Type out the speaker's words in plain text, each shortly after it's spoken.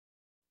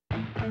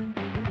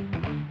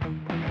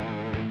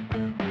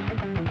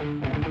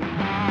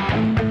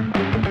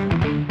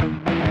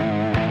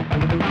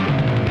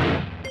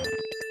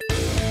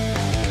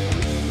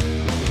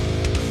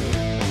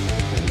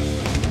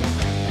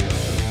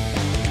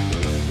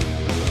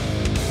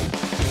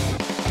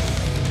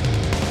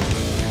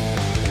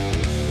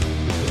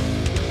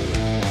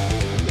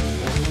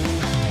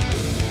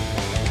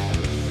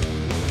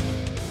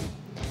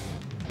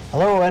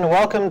Hello and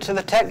welcome to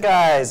the Tech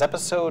Guys,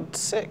 episode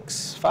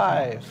 6,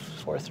 5,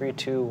 4, 3,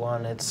 2,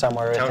 1. It's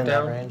somewhere within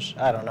that range.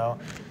 I don't know.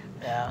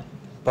 Yeah.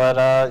 But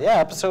yeah,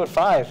 episode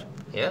 5.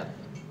 Yeah.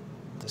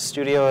 The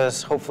studio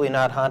is hopefully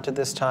not haunted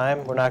this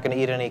time. We're not going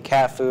to eat any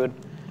cat food.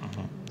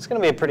 It's going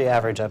to be a pretty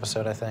average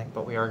episode, I think.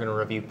 But we are going to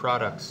review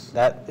products.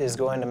 That is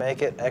going to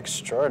make it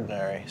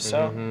extraordinary.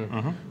 So,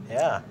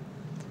 yeah.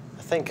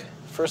 I think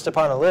first up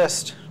on the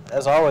list,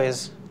 as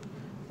always,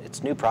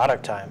 it's new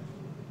product time.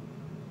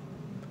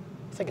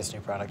 I think it's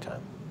new product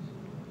time.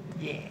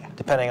 Yeah.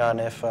 Depending on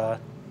if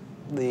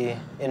the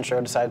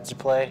intro decides to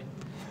play.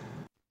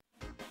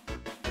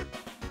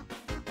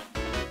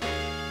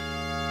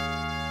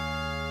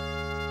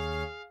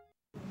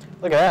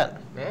 Look at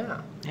that.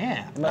 Yeah.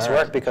 Yeah. It must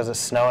work because it's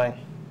snowing.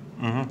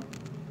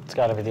 It's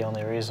got to be the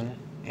only reason.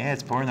 Yeah,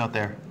 it's pouring out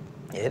there.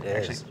 It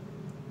is. Actually,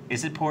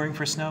 is it pouring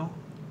for snow?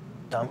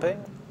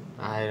 Dumping?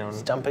 I don't It's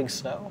know. dumping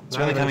snow? It's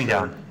really coming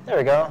down. There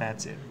we go.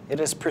 That's it. It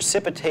is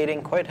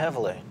precipitating quite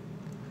heavily.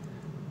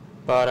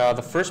 But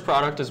the first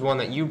product is one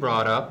that you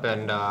brought up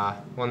and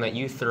one that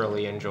you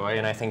thoroughly enjoy,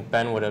 and I think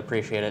Ben would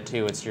appreciate it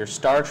too. It's your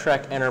Star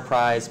Trek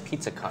Enterprise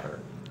pizza cutter.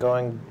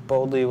 Going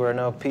boldly where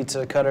no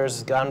pizza cutters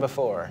has gone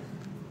before.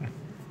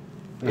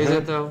 Is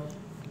it though?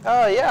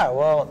 Oh, yeah,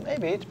 well,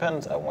 maybe. It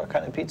depends on what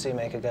kind of pizza you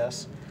make, I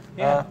guess.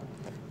 Yeah.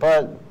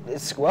 But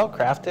it's well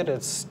crafted.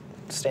 It's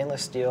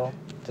stainless steel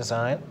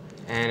design.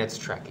 And it's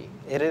Trekkie.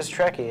 It is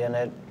Trekkie, and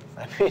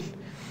I mean,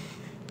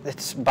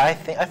 it's by, I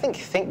think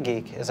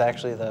ThinkGeek is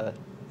actually the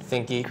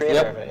Thinky.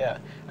 creator of it, yeah.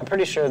 I'm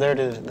pretty sure they're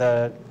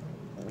the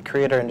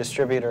creator and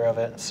distributor of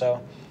it,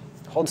 so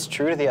holds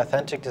true to the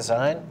authentic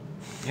design.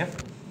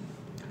 Yep.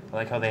 I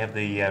like how they have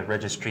the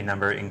registry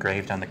number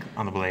engraved on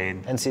the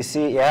blade.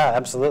 NCC, yeah,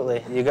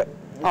 absolutely. You got.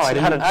 Oh, I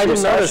didn't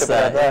notice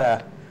that.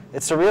 Yeah.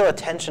 It's a real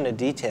attention to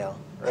detail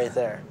right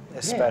there,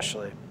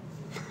 especially.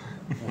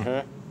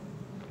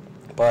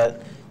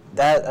 But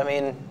that, I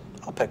mean,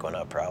 I'll pick one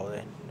up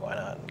probably. Why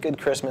not? Good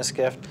Christmas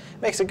gift.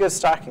 Makes a good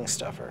stocking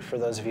stuffer for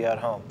those of you at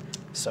home.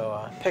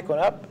 So pick one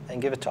up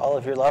and give it to all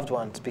of your loved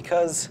ones,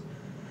 because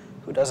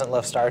who doesn't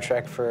love Star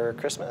Trek for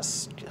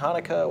Christmas,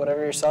 Hanukkah,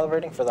 whatever you're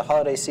celebrating for the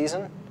holiday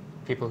season?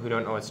 People who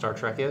don't know what Star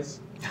Trek is?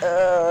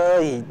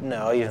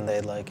 No, even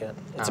they'd like it.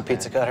 It's a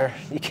pizza cutter.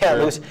 You can't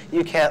lose.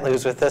 You can't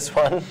lose with this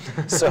one.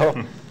 So,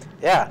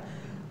 yeah,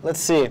 let's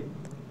see.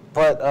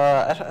 But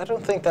I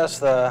don't think that's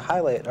the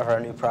highlight of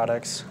our new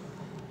products.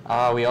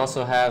 We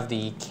also have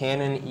the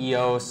Canon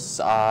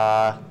EOS.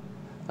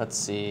 Let's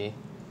see.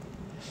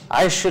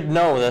 I should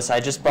know this.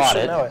 I just bought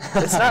it. Know it.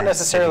 It's not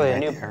necessarily a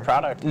new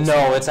product.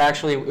 No, it was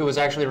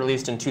actually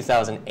released in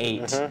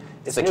 2008.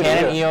 It's the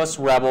Canon EOS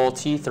Rebel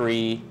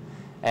T3.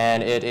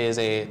 And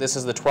this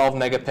is the 12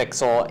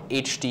 megapixel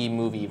HD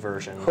movie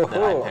version that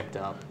I picked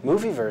up.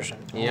 Movie version?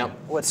 Yep.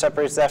 What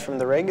separates that from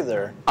the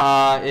regular?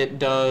 It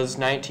does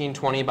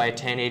 1920 by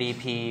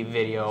 1080p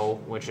video,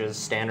 which is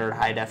standard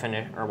high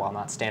definition, or well,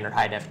 not standard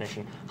high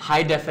definition,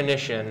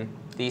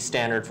 the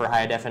standard for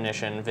high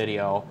definition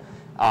video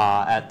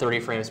at 30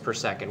 frames per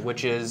second,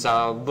 which is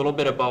a little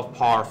bit above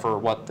par for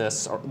what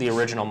the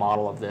original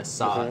model of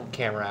this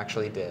camera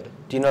actually did.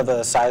 Do you know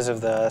the size of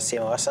the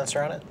CMOS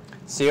sensor on it?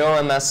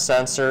 COMS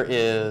sensor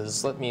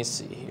is, let me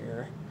see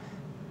here,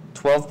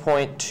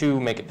 12.2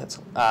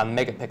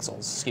 megapixels,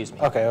 excuse me.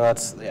 Okay, well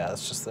that's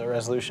just the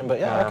resolution, but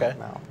yeah, okay.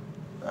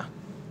 No.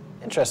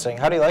 Interesting.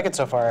 How do you like it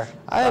so far?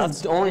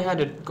 I've only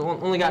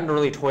gotten to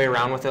really toy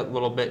around with it a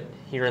little bit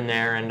here and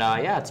there, and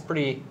yeah, it's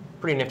pretty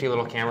nifty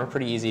little camera,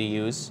 pretty easy to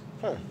use.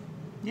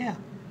 Yeah.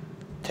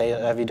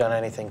 Have you done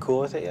anything cool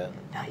with it yet?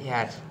 Not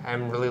yet.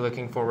 I'm really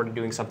looking forward to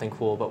doing something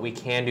cool, but we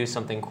can do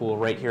something cool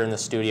right here in the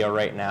studio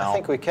right now. I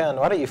think we can.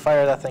 Why don't you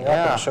fire that thing up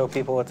and show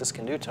people what this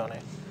can do, Tony?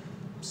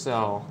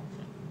 So.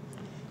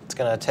 It's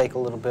going to take a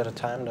little bit of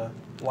time to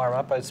warm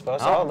up, I suppose.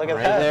 Oh, look at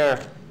right that.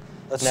 There.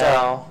 Let's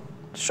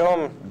show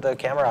them the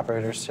camera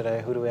operators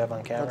today. Who do we have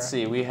on camera? Let's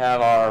see. We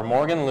have our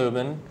Morgan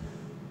Lubin.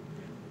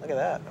 Look at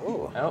that.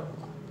 Ooh. Oh.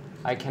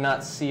 I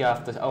cannot see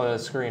off the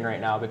screen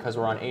right now because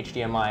we're on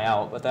HDMI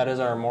out, but that is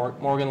our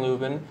Morgan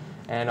Lubin,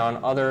 and on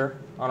our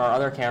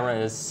other camera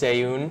is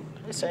Seyoon.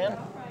 Hey, Seyoon.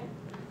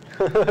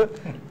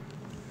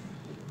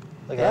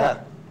 Look at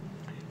that.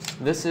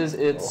 This is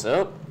its.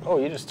 Oh,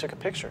 you just took a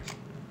picture.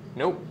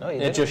 Nope. No, you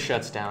didn't. It just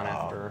shuts down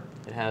after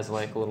it has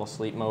like a little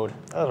sleep mode.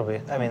 That'll be.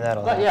 I mean,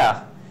 that'll. But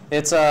yeah,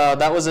 it's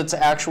that was its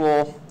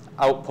actual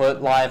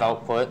output, live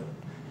output.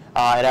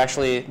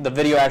 The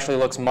video actually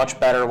looks much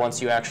better once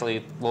you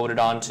actually load it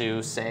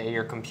onto, say,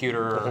 your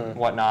computer or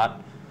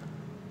whatnot.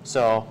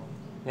 So,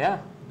 yeah.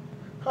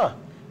 Huh.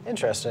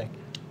 Interesting.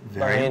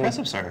 Very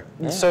impressive, sir.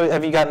 So,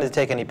 have you gotten to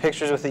take any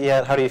pictures with it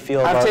yet? How do you feel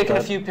about it? I've taken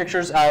a few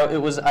pictures.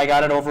 I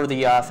got it over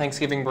the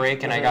Thanksgiving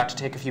break, and I got to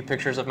take a few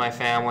pictures of my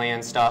family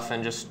and stuff,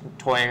 and just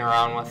toying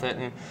around with it,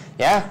 and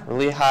yeah,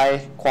 really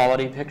high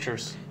quality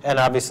pictures. And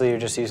obviously, you're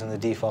just using the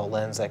default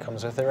lens that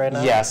comes with it right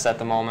now. Yes, at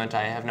the moment,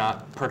 I have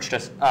not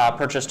purchased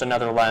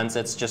another lens.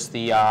 It's just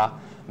the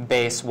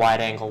base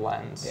wide-angle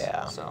lens.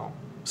 Yeah.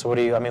 So what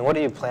do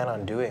you plan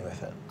on doing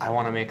with it? I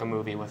want to make a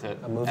movie with it.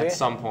 A movie? At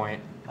some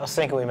point. I was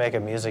thinking we make a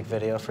music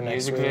video for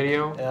next week. Music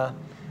video? Yeah.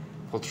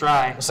 We'll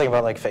try. I was thinking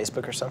about like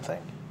Facebook or something.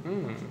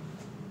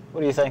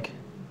 What do you think?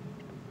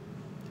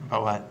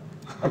 About what?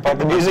 About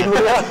the music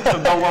video?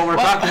 About what we're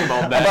talking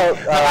about, Ben.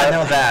 I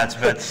know that,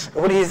 but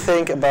What do you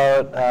think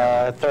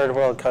about third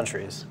world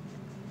countries?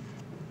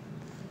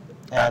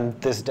 And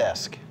this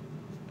desk?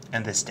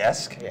 and this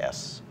desk,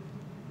 Yes.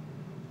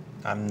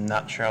 I'm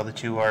not sure how the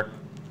two are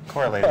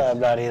correlated. I'm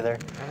not either.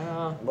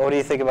 What do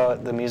you think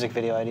about the music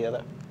video idea,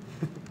 though?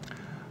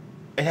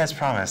 It has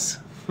promise.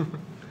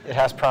 It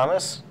has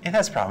promise? It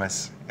has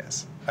promise,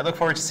 yes. I look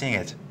forward to seeing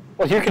it.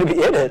 Well, you're going to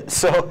be in it,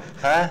 so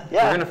Huh?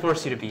 yeah. We're going to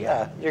force you to be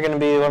Yeah, you're going to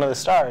be one of the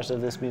stars of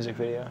this music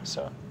video,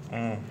 so.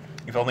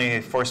 You've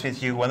only forced me to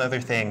do one other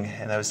thing,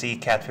 and that was to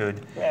eat cat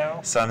food. Meow.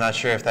 So I'm not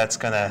sure if that's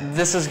gonna...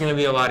 This is going to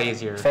be a lot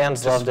easier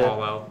Fans to loved it.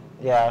 swallow.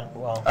 Yeah,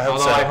 well, I hope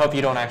Although so. I hope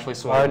you don't actually why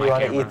swallow do you my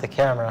want to camera. eat the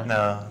camera?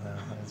 No.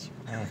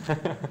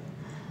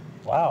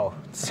 Wow.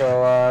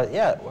 So,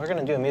 yeah, we're going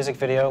to do a music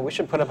video. We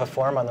should put up a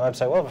form on the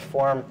website. We'll have a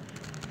form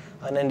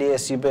on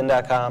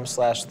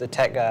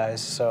ndsubin.com/thetechguys.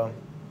 So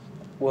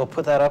we'll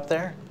put that up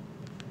there.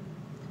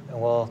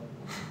 And we'll,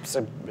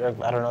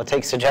 I don't know,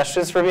 take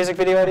suggestions for a music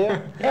video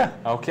idea? Yeah.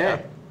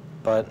 Okay.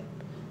 But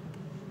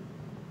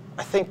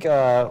I think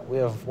we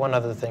have one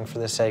other thing for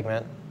this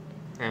segment.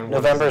 And what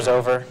November's is it?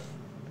 over.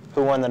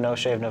 Who won the No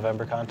Shave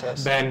November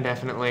contest? Ben,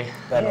 definitely.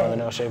 Ben won the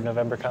No Shave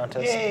November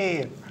contest.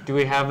 Yay! Do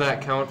we have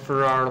that count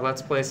for our Let's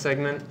Play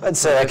segment? I'd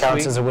say for that this counts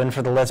week? as a win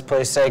for the Let's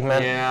Play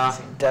segment. Yeah.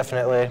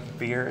 Definitely.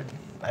 Beard.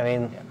 I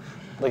mean,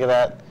 look at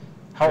that.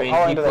 How, I mean, how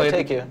long he did that played-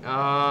 take you?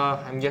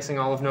 I'm guessing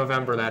all of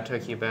November that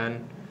took you,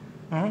 Ben.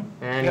 And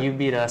Yep. you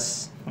beat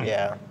us.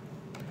 Yeah.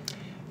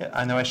 Yeah,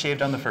 I know I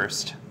shaved on the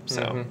 1st,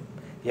 so... Mhm.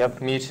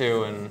 Yep. Me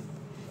too, and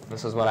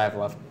this is what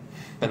I've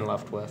been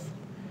left with.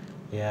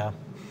 Yeah.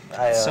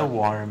 It's so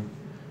warm.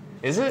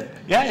 Is it?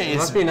 Yeah, It it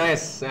must is. be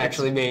nice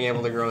actually being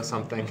able to grow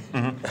something.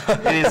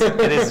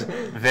 It is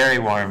very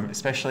warm,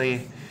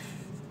 especially...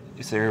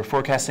 So they're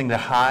forecasting the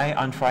high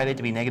on Friday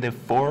to be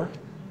 -4.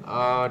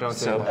 Oh, don't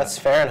say So that. That's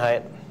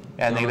Fahrenheit.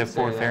 Yeah, Don't -4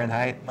 say that.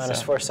 Fahrenheit.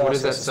 -4 Celsius. What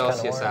is that kinda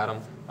Celsius, warm. Adam?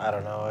 I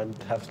don't know. I'd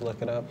have to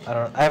look it up.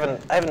 I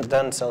haven't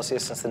done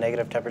Celsius since the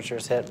negative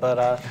temperatures hit.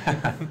 But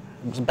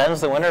Ben's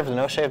the winner of the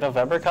No Shave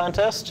November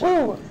contest.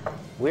 Woo!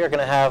 We are going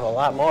to have a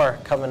lot more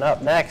coming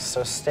up next,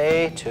 so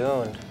stay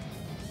tuned.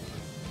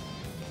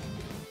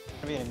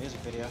 Gonna be in a music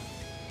video.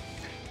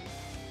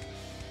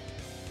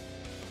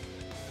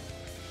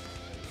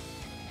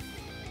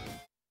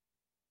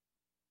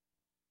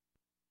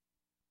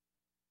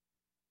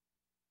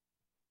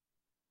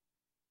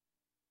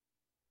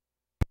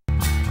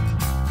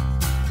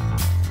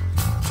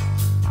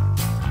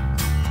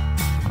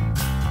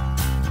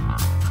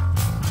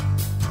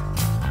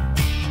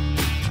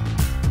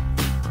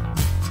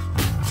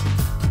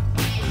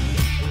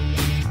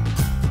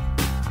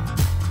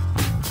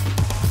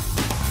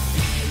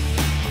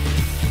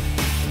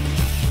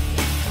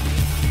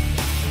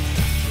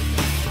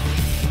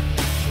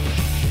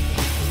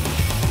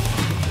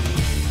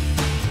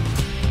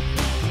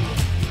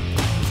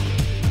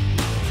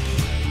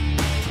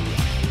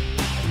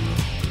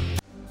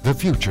 The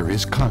future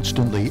is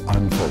constantly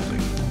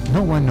unfolding.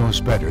 No one knows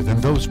better than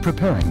those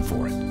preparing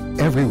for it.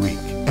 Every week,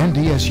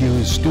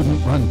 NDSU's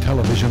student-run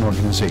television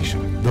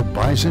organization, the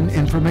Bison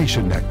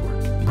Information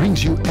Network,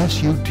 brings you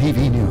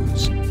SUTV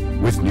News,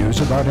 with news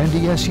about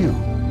NDSU,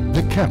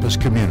 the campus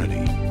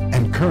community,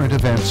 and current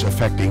events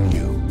affecting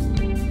you.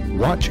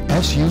 Watch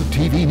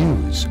SUTV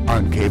News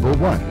on Cable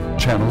 1,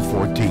 Channel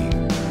 14,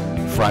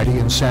 Friday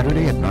and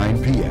Saturday at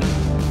 9 p.m.,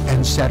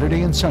 and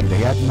Saturday and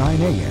Sunday at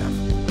 9 a.m.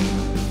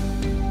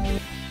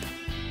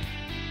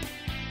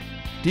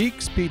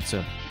 Deeks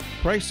Pizza.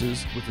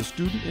 Prices with the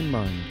student in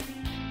mind.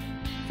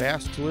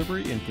 Fast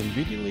delivery and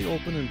conveniently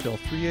open until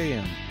 3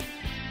 a.m.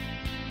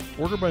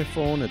 Order by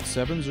phone at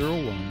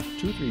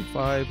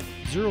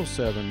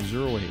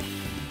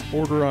 701-235-0708.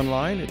 Order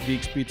online at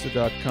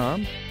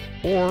deekspizza.com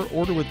or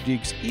order with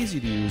Deeks'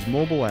 easy-to-use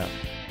mobile app.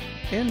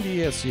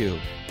 NDSU.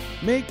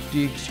 Make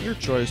Deeks your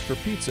choice for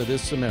pizza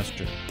this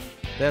semester.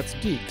 That's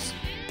Deeks.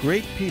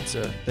 Great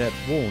pizza that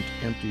won't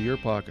empty your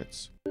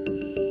pockets.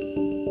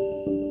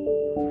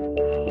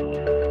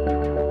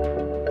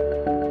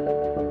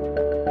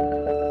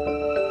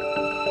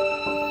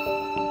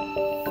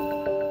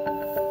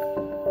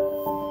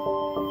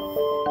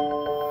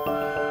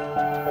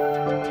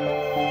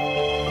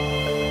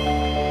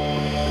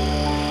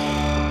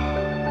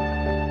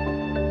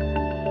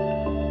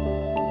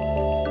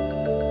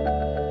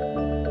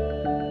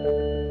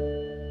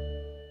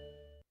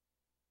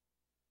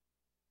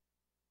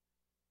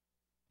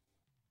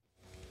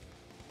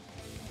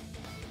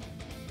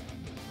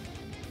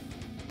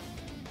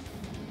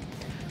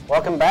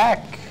 Welcome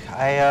back.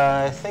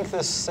 I think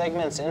this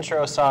segment's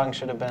intro song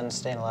should have been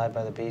Staying Alive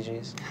by the Bee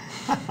Gees.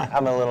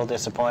 I'm a little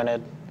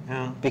disappointed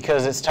Yeah.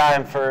 because it's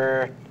time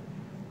for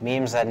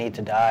memes that need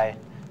to die.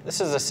 This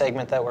is a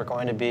segment that we're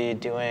going to be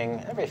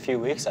doing every few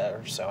weeks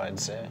or so, I'd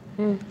say.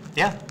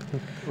 Yeah.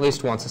 At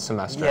least once a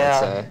semester, I'd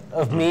say.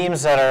 Of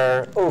memes that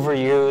are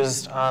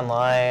overused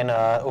online,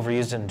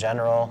 overused in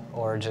general,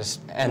 or just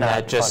And not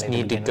that just funny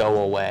need to begin go with.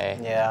 away.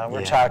 Yeah,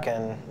 we're Yeah.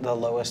 talking the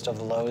lowest of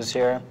the lows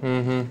here.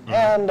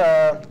 And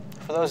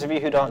for those of you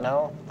who don't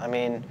know, I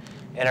mean,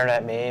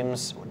 internet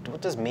memes,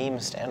 what does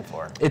meme stand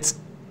for?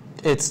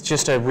 It's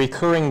just a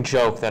recurring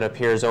joke that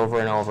appears over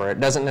and over. It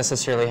doesn't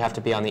necessarily have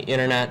to be on the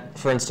internet.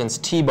 For instance,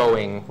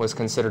 Tebowing was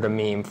considered a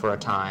meme for a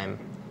time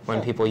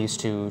when people used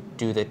to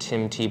do the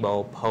Tim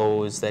Tebow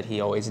pose that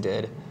he always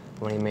did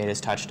when he made his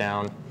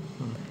touchdown.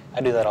 I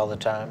do that all the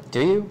time.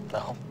 Do you?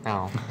 No.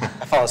 Oh,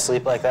 I fall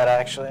asleep like that,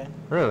 actually.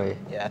 really?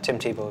 Yeah, Tim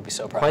Tebow would be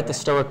so proud Quite of the me.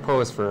 stoic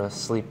pose for a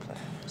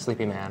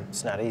sleepy man.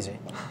 It's not easy.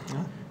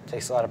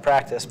 Takes a lot of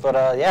practice, but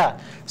yeah.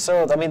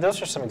 So, I mean, those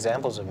are some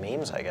examples of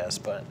memes, I guess,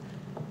 but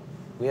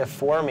we have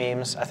 4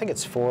 memes. I think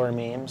it's 4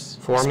 memes.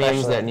 4 memes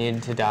especially, that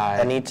need to die.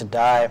 that need to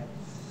die.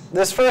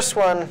 This first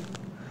one,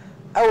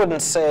 I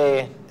wouldn't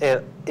say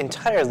it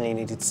entirely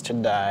needs to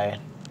die.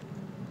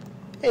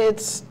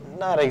 It's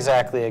not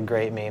exactly a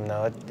great meme,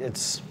 though.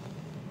 It's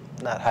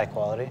not high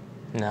quality.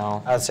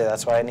 No. I would say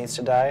that's why it needs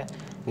to die.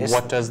 It's-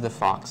 What does the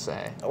fox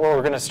say? Well,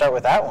 we're going to start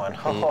with that one.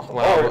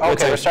 Well,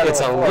 okay, we're starting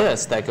it's with a 4.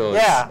 list that goes.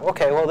 Yeah,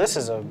 okay, well, this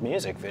is a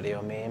music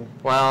video meme.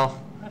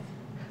 Well,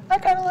 I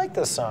kind of like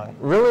this song.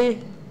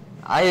 really?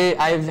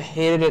 I've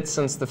hated it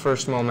since the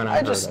first moment I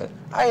heard it.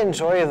 I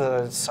enjoy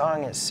the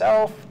song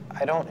itself.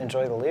 I don't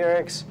enjoy the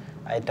lyrics.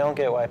 I don't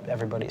get why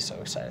everybody's so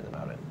excited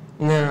about it.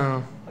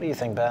 No. What do you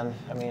think, Ben?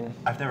 I mean,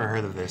 I've never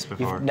heard of this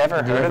before. you've never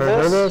Have you heard ever of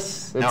heard this?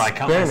 this? It's No, I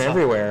count been myself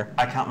everywhere.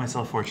 I count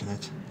myself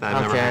fortunate that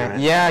I've never heard of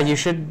it. Yeah, you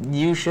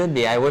should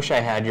be. I wish I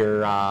had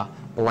your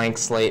blank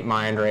slate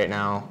mind right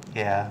now.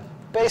 Yeah.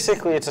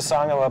 Basically, it's a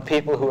song about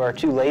people who are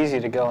too lazy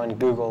to go and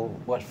Google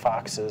what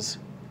foxes'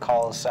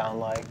 calls sound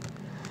like.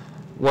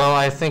 Well,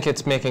 I think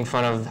it's making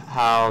fun of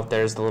how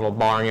there's the little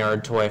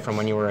barnyard toy from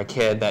when you were a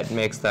kid that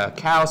makes the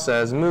cow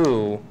says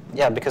moo.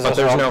 Yeah, because But those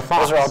are there's all, no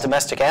fox. those are all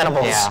domestic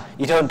animals. Yeah.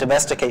 You don't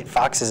domesticate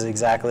foxes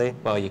exactly.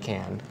 Well, you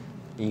can.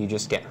 You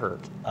just get hurt.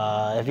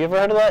 Have you ever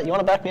heard of that? You want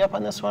to back me up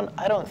on this one?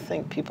 I don't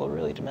think people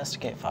really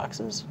domesticate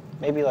foxes.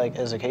 Maybe like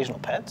as occasional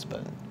pets,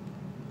 but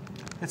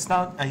It's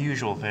not a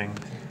usual thing.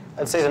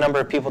 I'd say the number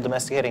of people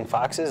domesticating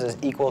foxes is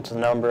equal to the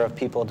number of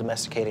people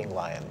domesticating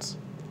lions.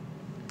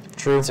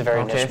 True. It's a very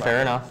okay, niche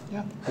fair market. enough.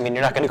 Yeah. I mean,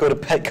 you're not going to go to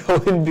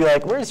Petco and be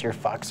like, "Where's your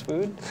fox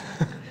food?"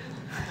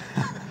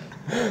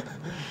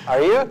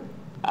 Are you?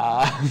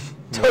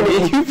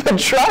 Tony, you've been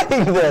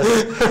trying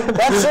this.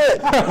 That's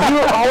it. You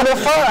own a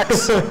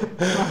fox.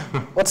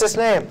 What's his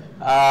name?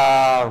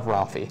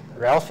 Ralphie.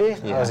 Ralphie? I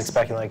was Yes.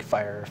 expecting like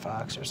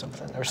Firefox or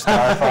something, or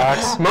Star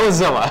Fox.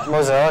 Mozilla.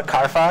 Mozilla,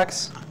 Car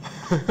Fox.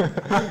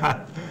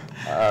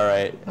 All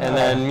right. And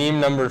then meme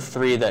number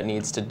 3 that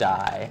needs to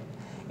die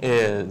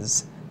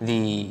is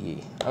the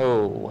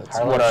Harlem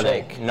what are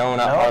Shake. they? No,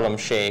 not No? Harlem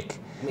Shake.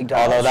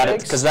 McDonald's Although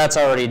shakes? because that's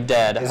already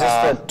dead. Is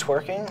this the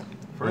twerking?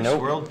 First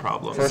Nope. world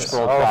problems. First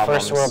world Oh,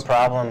 problems. first world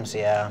problems,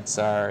 yeah.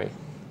 Sorry,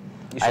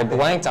 You I should be-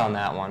 blanked on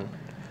that one.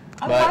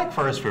 I but- like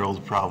first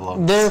world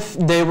problems.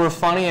 They were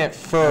funny at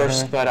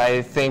first, but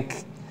I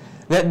think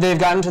that they've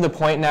gotten to the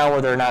point now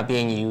where they're not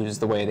being used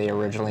the way they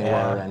originally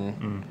Yeah. were,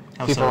 and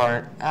How people so?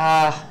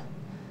 aren't.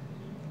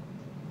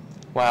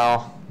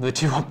 Well, the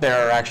 2 up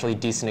there are actually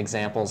decent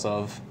examples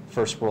of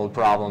first world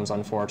problems,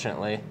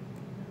 unfortunately.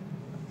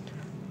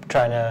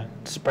 Trying to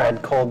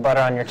spread cold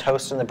butter on your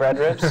toast and the bread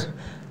ribs?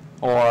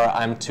 Or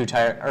I'm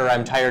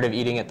tired of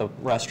eating at the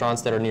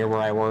restaurants that are near where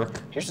I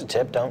work. Here's a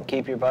tip, don't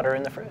keep your butter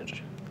in the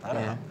fridge. I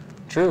don't know.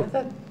 True.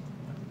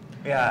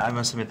 Yeah, I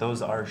must admit,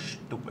 those are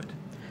stupid.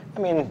 I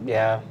mean,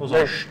 yeah. Those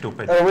they're- are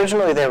stupid.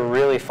 Originally, they were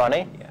really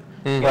funny,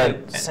 Yeah.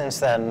 but since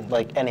then,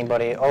 like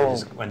anybody, It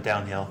just went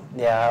downhill.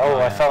 yeah, I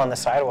yeah. fell on the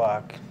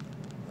sidewalk.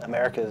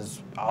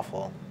 America's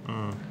awful.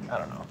 I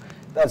don't know.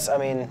 I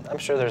mean, I'm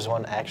sure there's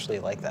one actually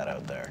like that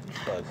out there,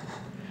 but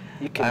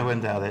you I can,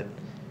 wouldn't doubt it.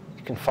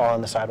 you can fall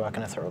on the sidewalk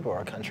in a third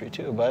world country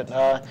too. But,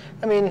 I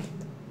mean,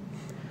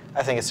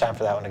 I think it's time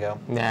for that one to go.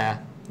 Nah.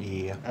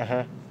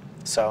 Yeah.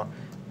 So,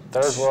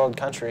 third world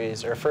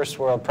countries, or first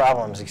world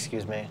problems,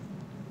 excuse me,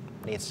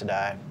 needs to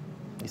die.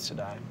 Needs to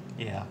die.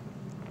 Yeah.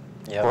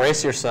 Yep.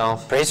 Brace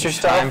yourself. Brace It's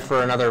yourself. time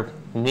for another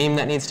meme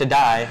that needs to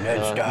die. Ned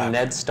The Stark.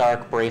 Ned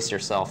Stark, brace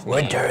yourself. meme.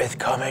 Winter is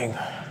coming.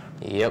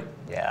 Yep.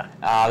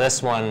 Yeah.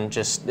 This one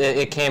just,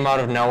 it came out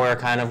of nowhere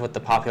kind of with the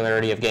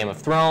popularity of Game of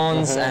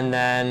Thrones, and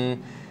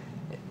then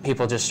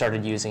people just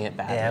started using it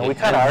badly. Yeah, we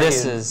kinda And this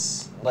argued-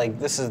 is Like,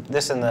 this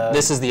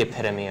is the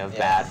epitome of Yeah.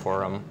 bad for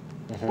them.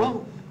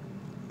 Well,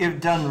 if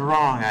done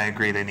wrong, I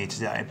agree they need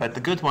to die. But the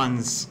good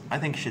ones, I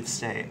think, should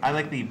stay. I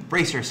like the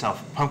brace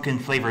yourself,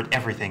 pumpkin-flavored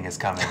everything is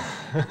coming.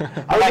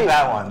 I like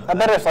that one. I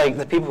bet if, like,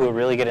 the people who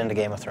really get into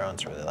Game of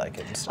Thrones really like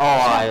it and Oh,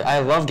 stuff. I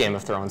love Game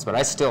of Thrones, but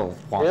I still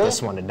want Really?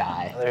 this one to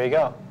die. There you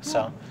go.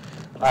 So,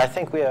 I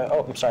think we,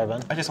 I'm sorry,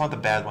 Ben. I just want the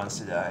bad ones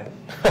to die.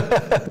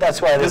 That's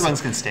why Good this,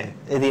 ones can stay.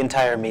 the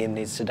entire meme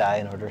needs to die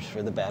in order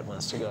for the bad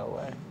ones to go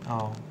away.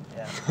 Oh.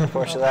 Yeah.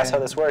 Unfortunately, that's how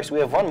this works. We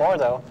have one more,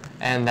 though.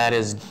 And that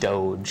is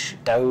Doge.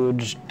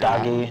 Doge,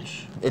 doggy.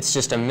 It's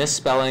just a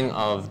misspelling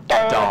of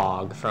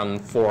dog from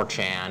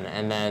 4chan.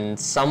 And then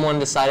someone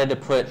decided to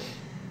put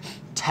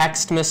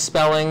text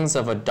misspellings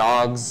of a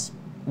dog's,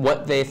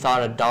 what they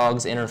thought a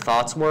dog's inner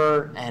thoughts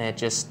were, and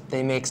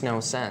they makes no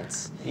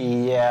sense.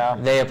 Yeah.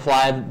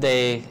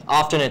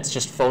 Often it's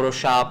just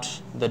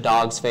photoshopped, the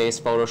dog's face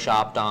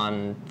photoshopped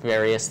on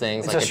various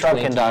things. It's like a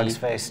shrunken Twinkie. dog's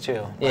face,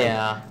 too.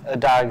 Yeah. A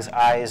dog's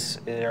eyes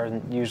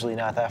are usually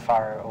not that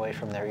far away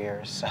from their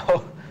ears,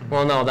 so.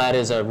 Well, no, that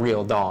is a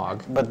real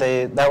dog. But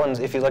that one's,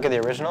 if you look at the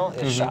original,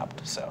 it's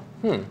shopped, so.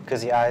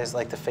 Because the eyes,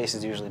 the face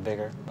is usually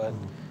bigger, but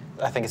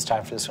I think it's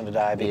time for this one to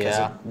die because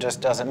it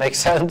just doesn't make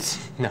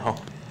sense. No.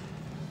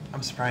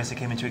 I'm surprised it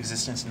came into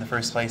existence in the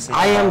first place.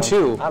 I am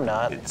too. I'm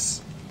not.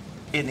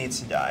 It needs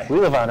to die.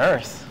 We live on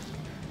Earth.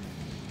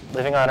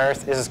 Living on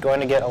Earth is going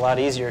to get a lot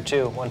easier,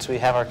 too, once we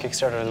have our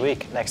Kickstarter of the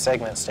week. Next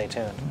segment, stay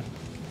tuned.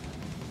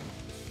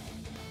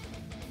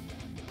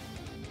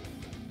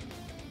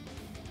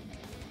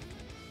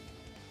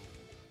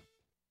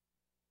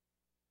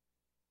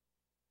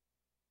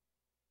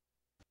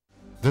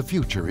 The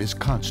future is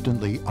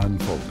constantly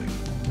unfolding.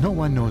 No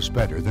one knows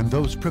better than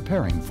those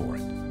preparing for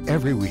it.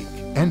 Every week,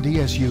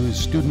 NDSU's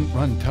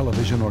student-run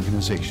television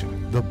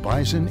organization, the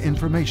Bison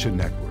Information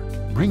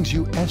Network, brings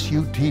you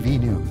SUTV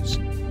News,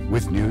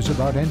 with news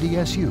about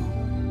NDSU,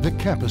 the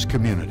campus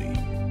community,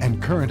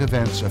 and current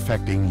events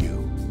affecting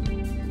you.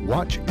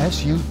 Watch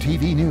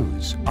SUTV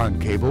News on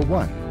Cable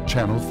 1,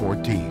 Channel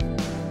 14,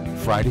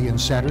 Friday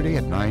and Saturday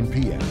at 9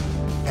 p.m.,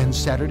 and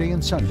Saturday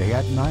and Sunday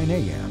at 9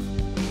 a.m.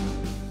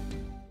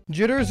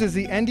 Jitters is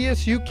the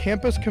NDSU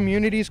Campus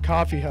Community's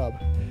coffee hub.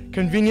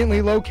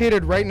 Conveniently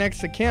located right next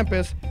to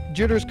campus,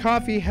 Jitters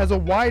Coffee has a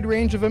wide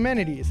range of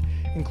amenities,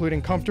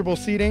 including comfortable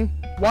seating,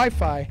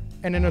 Wi-Fi,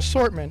 and an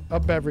assortment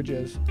of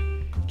beverages.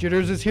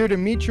 Jitters is here to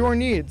meet your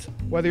needs,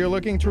 whether you're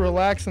looking to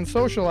relax and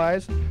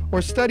socialize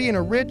or study in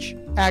a rich,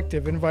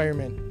 active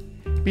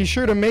environment. Be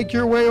sure to make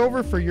your way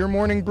over for your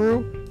morning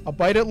brew, a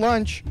bite at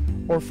lunch,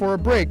 or for a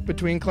break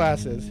between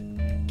classes.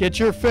 Get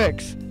your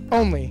fix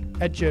only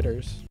at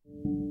Jitters.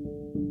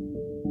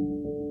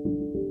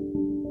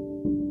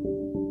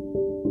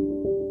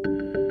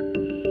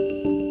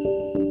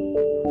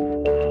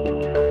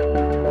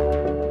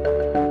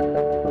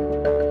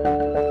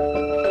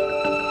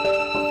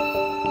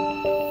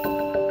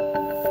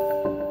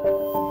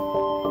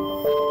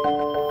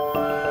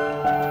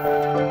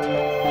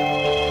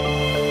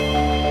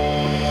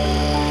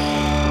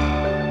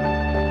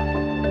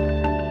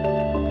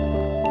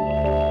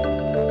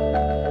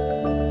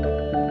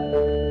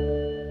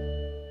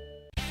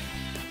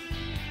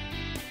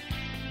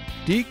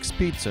 Deeks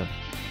Pizza,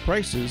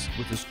 prices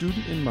with the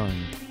student in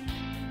mind.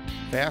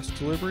 Fast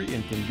delivery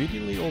and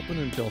conveniently open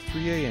until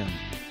 3 a.m.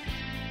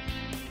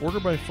 Order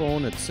by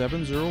phone at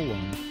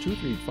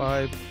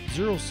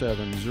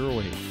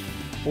 701-235-0708.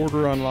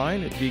 Order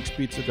online at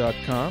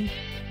deekspizza.com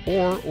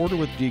or order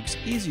with Deeks'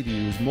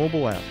 easy-to-use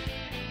mobile app.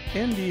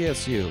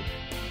 NDSU.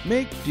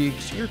 Make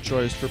Deeks your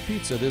choice for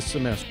pizza this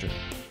semester.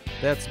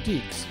 That's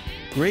Deeks.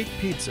 Great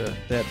pizza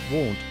that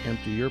won't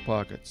empty your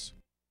pockets.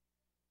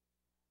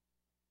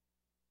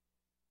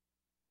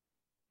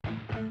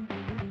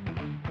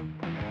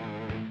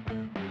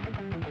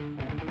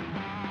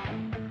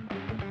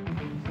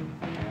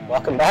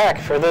 Welcome back.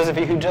 For those of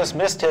you who just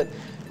missed it,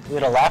 we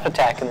had a laugh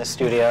attack in the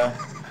studio.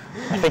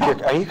 I think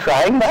are you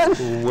crying, Ben?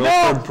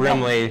 Wilford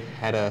Brimley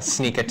had a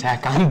sneak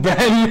attack on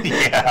Ben.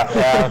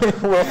 Yeah,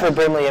 Wilford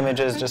Brimley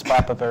images just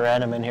pop up at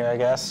random in here, I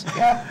guess.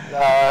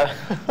 Yeah.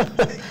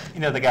 You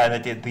know the guy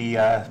that did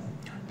the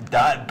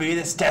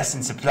Diabetes Test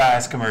and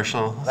Supplies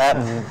commercial. That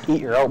and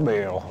Eat Your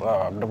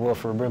Oatmeal, the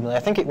Wilford Brimley. I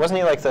think wasn't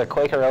he like the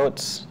Quaker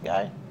Oats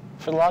guy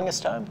for the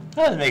longest time?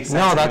 That makes sense.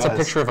 No, that's a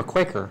picture of a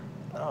Quaker.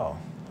 Oh,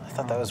 I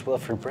thought that was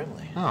Wilford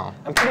Brimley. Oh.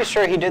 I'm pretty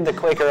sure he did the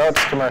Quaker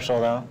Oats commercial,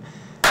 though.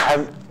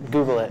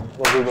 Google it.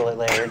 We'll Google it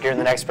later. During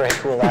the next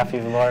break, we'll laugh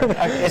even more.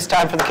 It's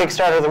time for the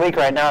Kickstarter of the week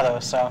right now, though,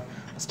 so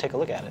let's take a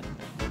look at it.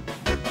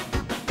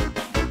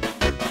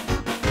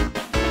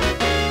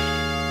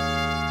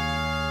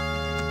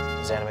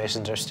 Those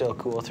animations are still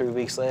cool 3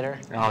 weeks later.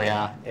 Oh,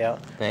 yeah. Yeah.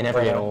 They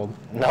never get old.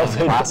 No,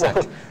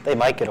 Classic. they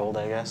might get old,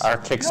 I guess. Our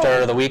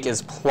Kickstarter of the week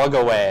is Plug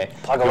Away.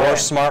 Plug Away. Your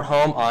smart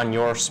home on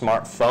your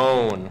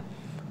smartphone.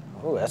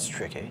 Ooh, that's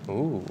tricky.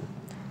 Ooh.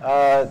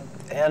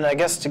 And I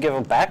guess to give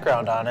a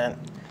background on it,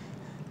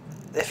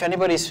 if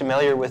anybody's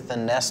familiar with the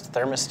Nest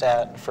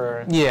thermostat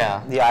for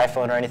the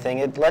iPhone or anything,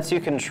 it lets you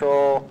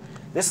control.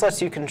 This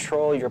lets you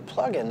control your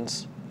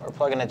plugins or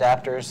plug-in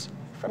adapters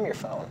from your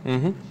phone.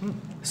 Mm-hmm.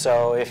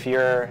 So if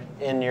you're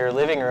in your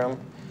living room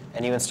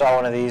and you install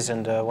one of these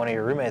into one of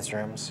your roommates'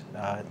 rooms,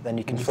 then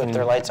you can flip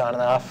their lights on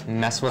and off.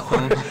 Mess with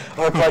them.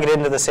 Or plug it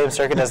into the same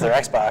circuit as their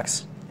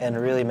Xbox and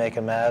really make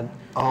them mad.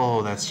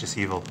 Oh, that's just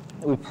evil.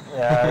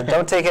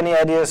 Don't take any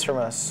ideas from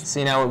us.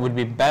 See, now it would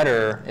be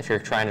better if you're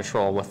trying to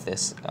troll with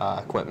this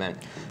equipment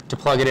to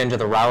plug it into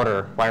the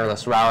router,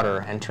 wireless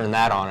router, and turn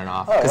that on and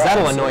off. Because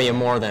that'll annoy you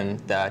more than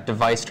the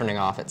device turning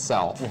off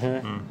itself.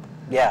 Mm-hmm.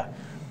 Yeah.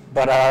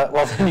 But,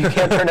 well, then you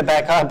can't turn it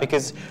back on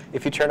because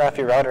if you turn off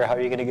your router, how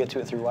are you going to get to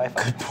it through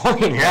Wi-Fi? Good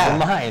point, never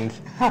mind.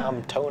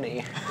 I'm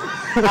Tony.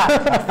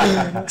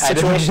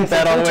 Situation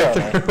that all the way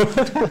through.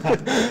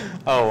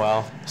 Oh,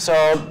 well.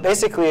 So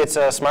basically, it's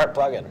a smart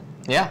plugin.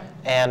 Yeah.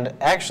 And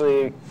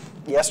actually,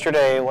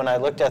 yesterday when I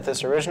looked at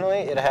this originally,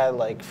 it had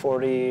like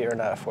 40, or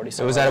not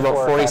 47. It was at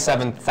about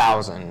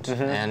 47,000,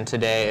 and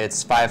today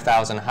it's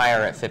 5,000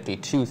 higher at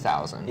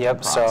 52,000.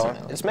 Yep, so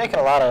it's making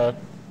a lot of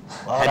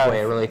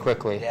headway really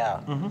quickly. Yeah.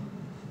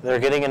 They're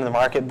getting into the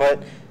market,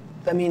 but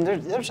I mean,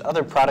 there's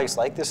other products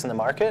like this in the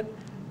market.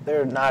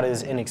 They're not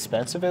as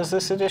inexpensive as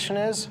this edition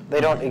is.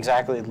 They don't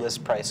exactly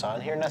list price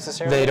on here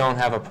necessarily. They don't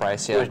have a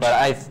price yet,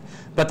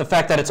 but the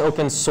fact that it's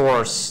open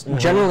source,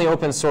 generally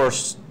open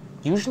source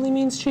usually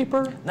means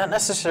cheaper? Not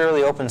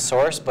necessarily open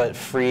source, but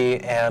free,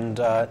 and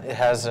it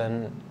has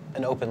an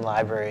open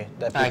library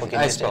that people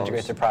can use to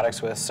integrate their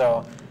products with.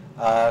 So,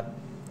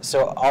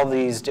 so all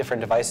these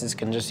different devices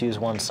can just use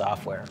one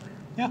software.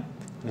 Yeah.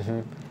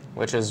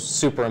 Which is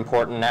super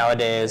important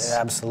nowadays. Yeah,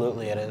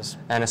 absolutely it is.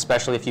 And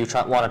especially if you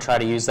want to try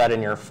to use that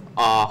in your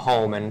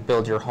home and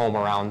build your home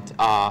around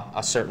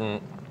a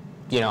certain,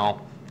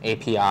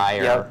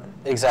 API or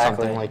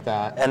something like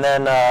that. And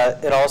then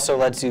it also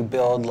lets you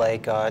build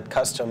like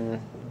custom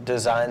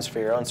designs for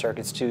your own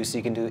circuits too, so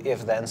you can do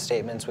if-then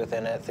statements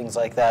within it, things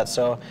like that.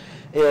 So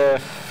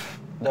if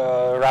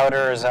the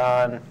router is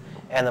on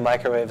and the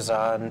microwave is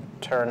on,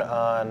 turn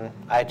on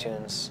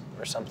iTunes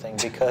or something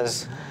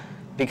because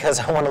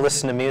I want to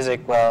listen to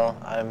music while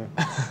I'm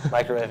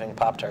microwaving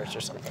Pop-Tarts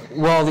or something.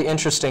 Well, the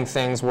interesting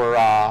things were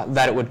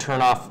that it would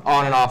turn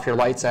on and off your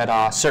lights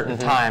at certain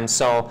times.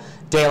 So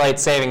daylight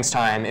savings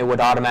time, it would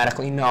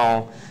automatically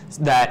know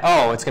that,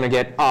 oh, it's going to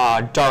get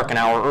dark an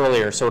hour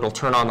earlier, so it'll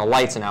turn on the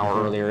lights an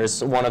hour earlier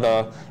is one of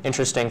the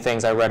interesting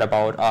things I read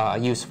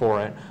about use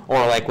for it. Or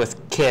like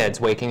with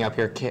kids, waking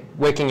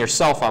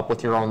yourself up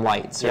with your own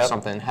lights or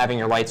something, having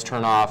your lights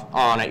turn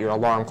on at your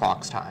alarm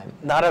clock's time.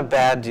 Not a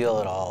bad deal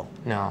at all.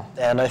 No.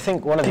 And I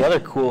think one of the other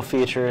cool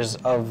features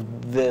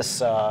of this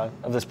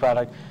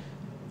product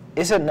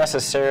isn't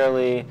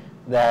necessarily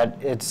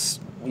that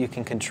you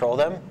can control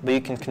them, but you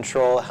can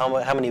control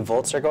how many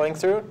volts they're going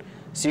through.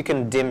 So you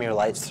can dim your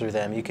lights through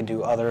them. You can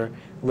do other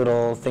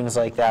little things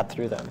like that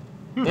through them.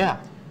 Yeah,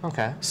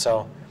 okay.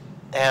 So,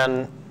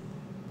 and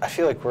I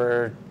feel like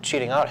we're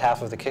cheating out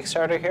half of the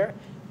Kickstarter here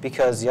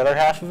because the other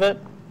half of it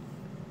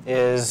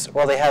is,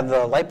 well, they had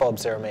the light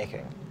bulbs they were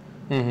making.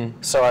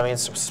 So, I mean,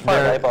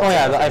 smart light bulbs. Oh,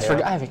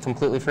 yeah, I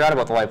completely forgot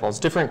about the light bulbs.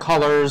 Different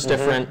colors,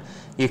 different,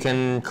 you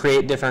can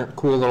create different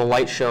cool little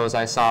light shows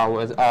I saw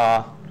with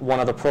one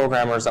of the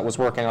programmers that was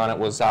working on it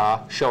was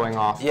showing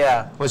off.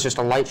 Yeah. It was just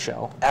a light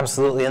show.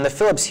 Absolutely, and the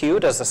Philips Hue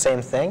does the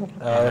same thing,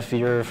 if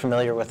you're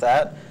familiar with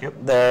that. Yep.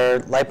 They're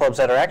light bulbs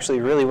that are actually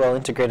really well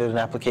integrated in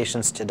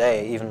applications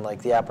today, even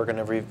like the app we're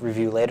going to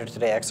review later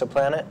today,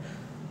 Exoplanet.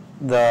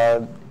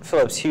 The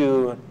Philips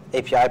Hue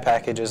API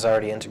package is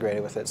already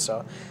integrated with it,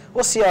 so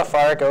we'll see how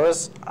far it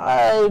goes.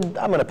 I'm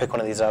going to pick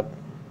one of these up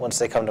once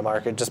they come to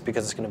market, just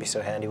because it's going to be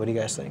so handy. What do you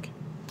guys think?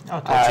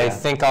 I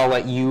think I'll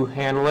let you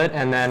handle it,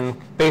 and then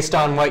based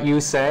on what you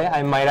say,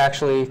 I might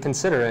actually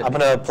consider it. I'm going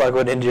to plug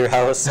one into your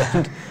house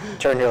and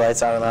turn your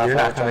lights on and off. You're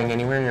not coming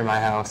anywhere near my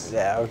house.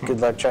 Yeah,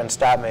 good luck trying to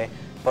stop me.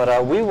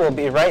 But we will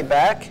be right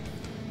back,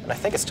 and I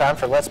think it's time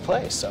for Let's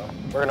Play, so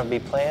we're going to be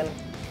playing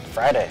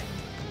Friday.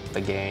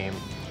 The game.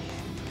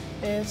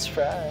 It's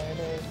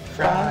Friday.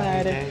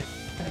 Friday.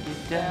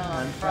 Get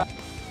down Friday.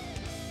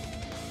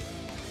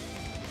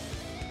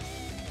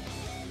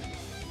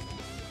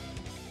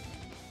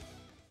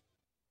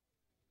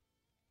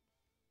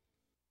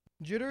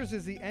 Jitters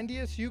is the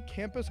NDSU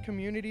Campus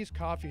Communities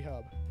Coffee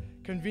Hub.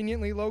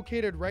 Conveniently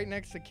located right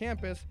next to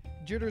campus,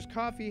 Jitters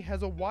Coffee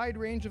has a wide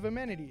range of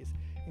amenities,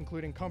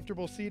 including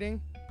comfortable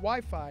seating,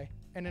 Wi-Fi,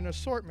 and an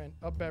assortment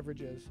of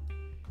beverages.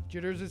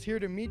 Jitters is here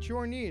to meet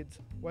your needs,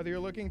 whether you're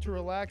looking to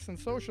relax and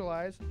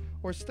socialize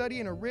or study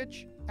in a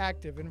rich,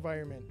 active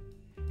environment.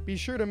 Be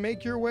sure to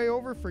make your way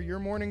over for your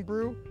morning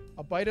brew,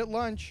 a bite at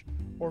lunch,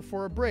 or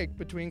for a break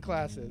between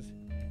classes.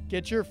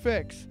 Get your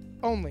fix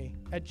only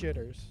at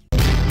Jitters.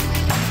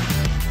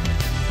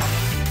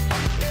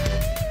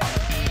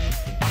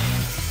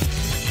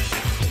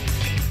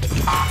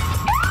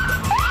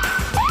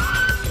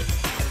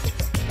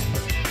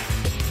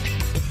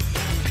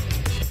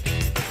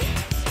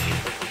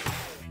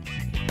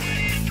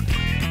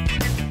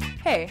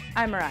 Hey,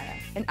 I'm Mariah,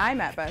 and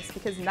I'm at Bus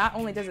because not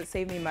only does it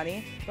save me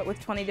money, but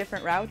with 20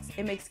 different routes,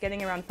 it makes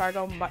getting around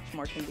Fargo much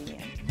more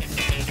convenient.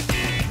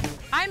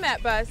 I'm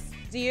at Bus.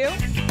 Do you?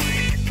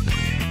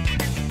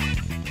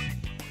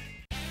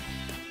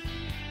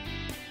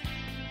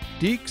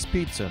 Deeks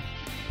Pizza.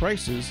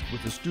 Prices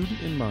with the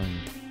student in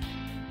mind.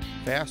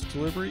 Fast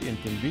delivery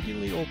and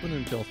conveniently open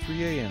until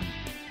 3 a.m.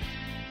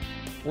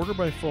 Order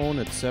by phone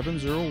at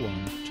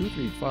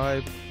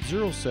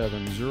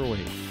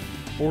 701-235-0708.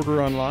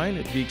 Order online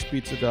at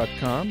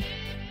deekspizza.com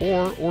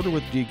or order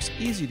with Deeks'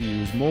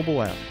 easy-to-use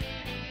mobile app.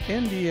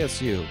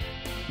 NDSU.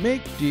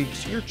 Make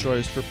Deeks your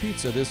choice for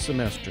pizza this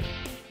semester.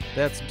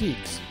 That's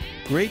Deeks.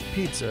 great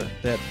pizza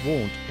that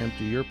won't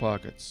empty your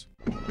pockets.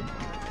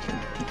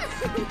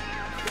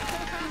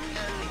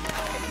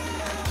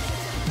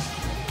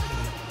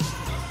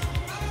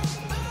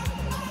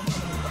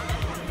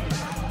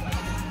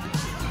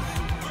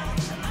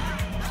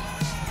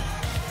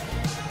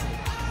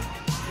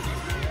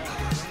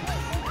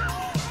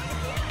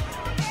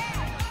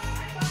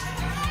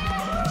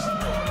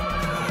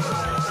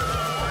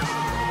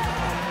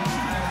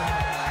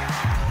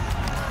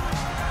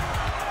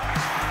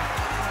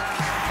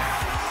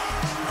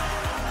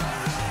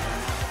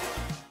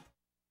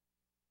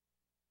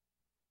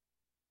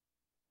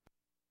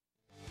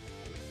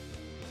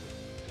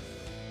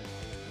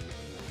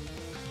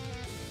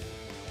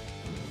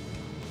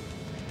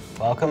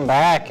 Welcome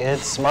back.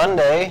 It's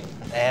Monday,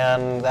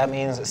 and that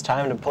means it's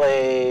time to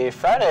play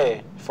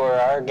Friday for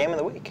our game of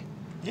the week.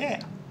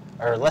 Yeah.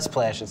 Or let's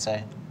play, I should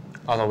say.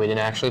 Although we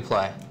didn't actually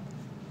play.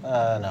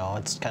 No,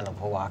 it's kind of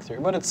a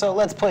walkthrough, but it's a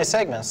let's play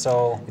segment,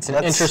 so It's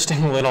an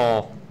interesting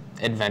little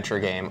adventure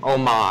game,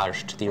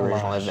 homage to the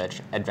original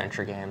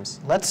adventure games.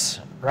 Let's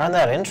run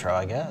that intro,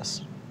 I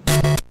guess.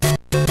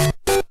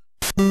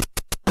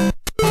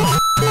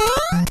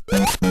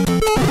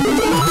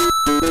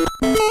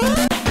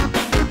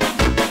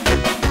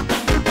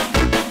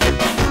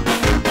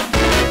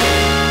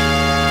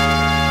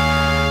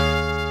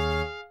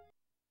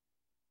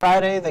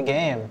 Friday the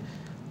game.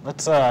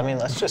 Let's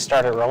just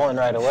start it rolling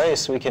right away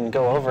so we can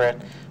go over it.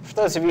 For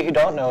those of you who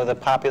don't know, the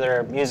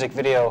popular music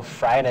video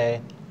Friday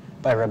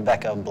by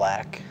Rebecca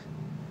Black.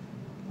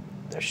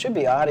 There should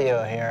be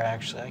audio here,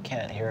 actually. I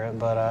can't hear it,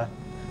 but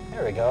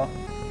there we go.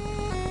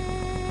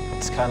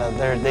 It's kind of,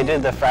 they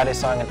did the Friday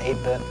song in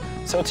 8-bit.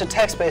 So it's a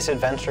text-based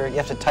adventure. You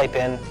have to type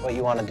in what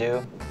you want to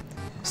do.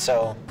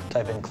 So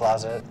type in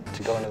closet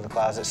to go into the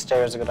closet,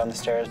 stairs to go down the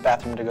stairs,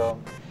 bathroom to go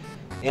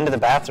into the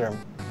bathroom.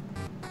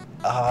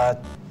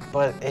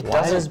 But it doesn't.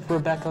 Why does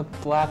Rebecca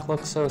Black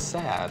look so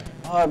sad?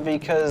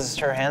 Because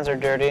her hands are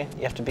dirty.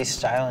 You have to be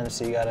styling,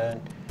 so you gotta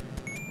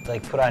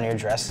like put on your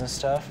dress and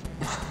stuff.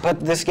 But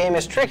this game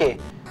is tricky.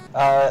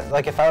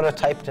 Like if I would have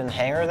typed in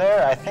hanger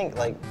there, I think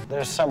like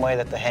there's some way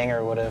that the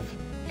hanger would have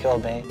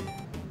killed me.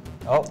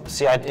 Oh,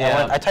 see, I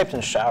typed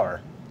in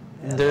shower.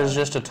 There's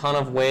just a ton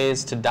of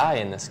ways to die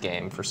in this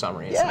game for some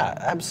reason. Yeah,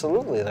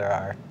 absolutely there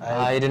are.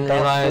 I didn't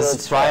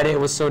realize Friday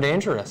was so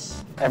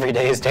dangerous. Every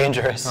day is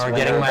dangerous. Or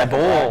getting my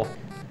bowl.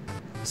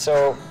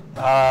 So,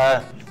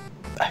 I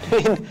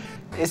mean,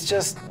 it's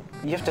just,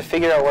 you have to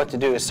figure out what to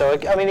do. So,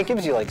 I mean, it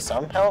gives you like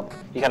some help.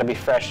 You gotta be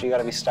fresh, you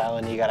gotta be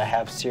styling, you gotta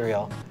have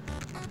cereal.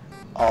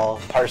 All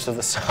parts of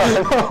the song.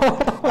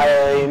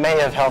 I may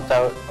have helped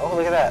out. Oh,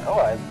 look at that. Oh,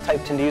 I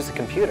typed in to use the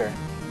computer.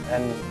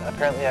 And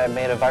apparently I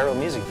made a viral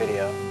music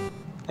video.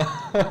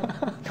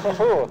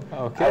 Oh,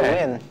 okay. I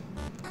win.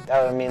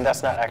 I mean,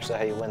 that's not actually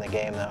how you win the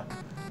game, though.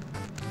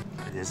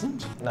 It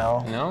isn't?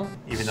 No. No?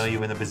 Even though you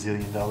win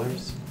 $1 billion?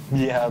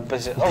 Yeah,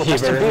 but oh,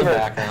 Justin Bieber in the Bieber.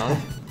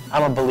 background.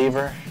 I'm a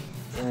believer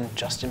in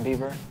Justin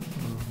Bieber.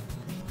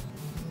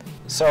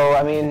 So,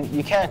 I mean,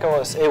 you can't go,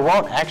 it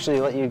won't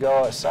actually let you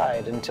go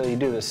outside until you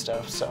do this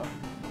stuff, so.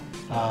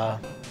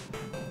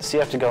 So you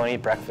have to go and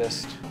eat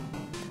breakfast.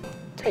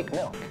 Take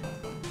milk.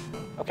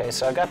 Okay,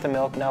 so I got the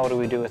milk, now what do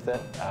we do with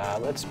it?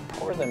 Let's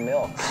pour the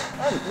milk.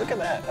 Oh, look at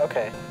that,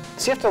 okay.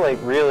 So you have to like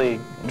really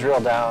drill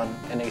down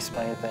and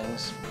explain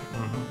things.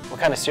 What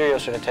kind of cereal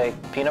should I take?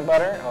 Peanut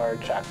butter or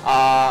chocolate?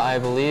 I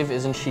believe,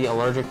 isn't she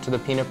allergic to the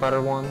peanut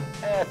butter one?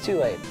 Too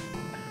late.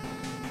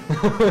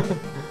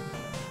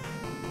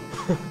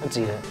 Let's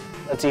eat it.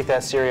 Let's eat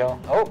that cereal.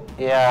 Oh,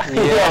 yeah.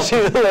 Yeah,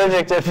 she's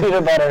allergic to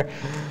peanut butter.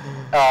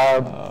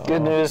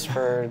 Good news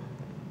for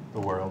the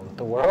world.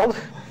 The world?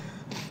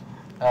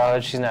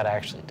 She's not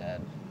actually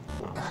dead.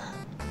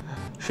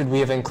 Should we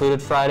have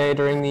included Friday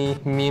during the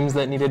memes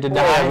that needed to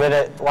die? Wait a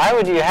minute. Why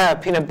would you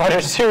have peanut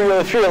butter cereal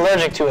if you're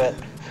allergic to it?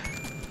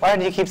 Why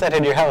do you keep that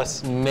in your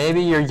house?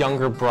 Maybe your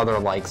younger brother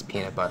likes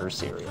peanut butter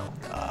cereal.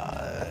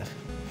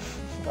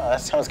 That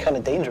sounds kind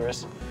of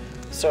dangerous.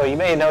 So you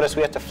may notice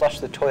we have to flush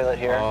the toilet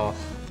here. Oh.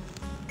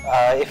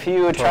 If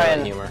you try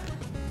and humor.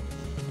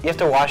 you have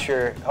to wash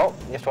your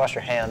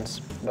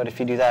hands. But if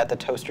you do that, the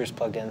toaster's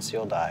plugged in, so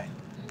you'll die.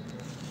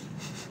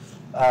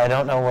 I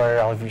don't know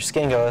where all of your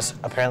skin goes.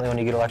 Apparently, when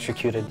you get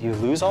electrocuted, you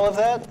lose all of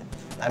that.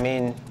 I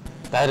mean,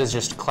 that is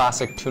just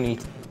classic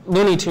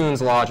Looney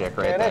Tunes logic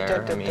right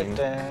there. I mean,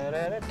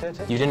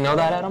 you didn't know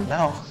that, Adam?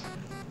 No.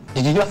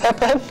 Did you know that,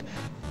 Ben?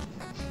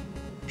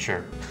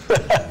 Sure.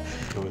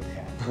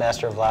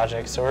 Master of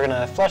logic. So we're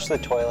gonna flush the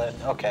toilet.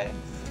 Okay.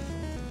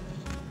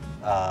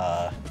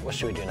 What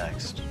should we do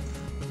next?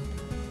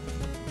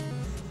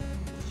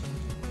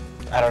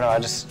 I don't know.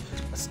 Let's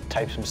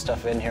type some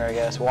stuff in here, I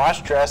guess.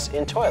 Wash dress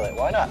in toilet.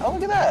 Why not? Oh,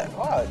 look at that.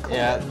 Wow, cool.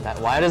 Yeah.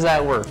 Why does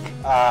that work?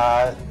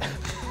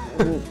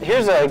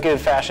 Here's a good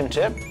fashion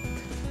tip.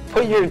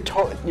 Put your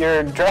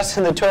dress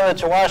in the toilet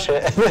to wash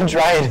it, and then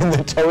dry it in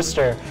the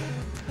toaster.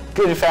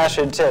 Good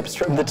fashion tips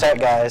from the tech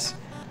guys.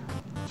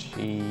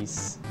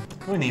 Jeez.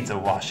 Who needs a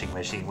washing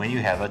machine when you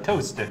have a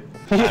toaster?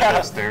 Yeah.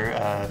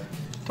 Toaster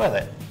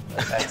toilet.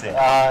 That's it.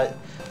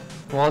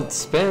 Well, it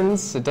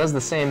spins. It does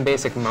the same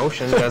basic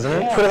motion, doesn't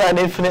it? For that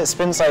infinite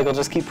spin cycle,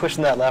 just keep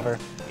pushing that lever.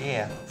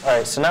 Yeah. All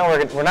right, so now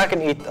we're not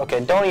gonna eat.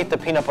 Okay, don't eat the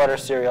peanut butter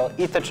cereal.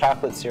 Eat the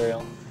chocolate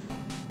cereal.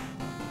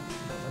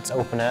 Let's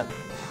open it.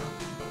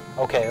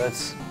 Okay,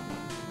 let's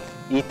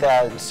eat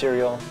that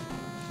cereal.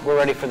 We're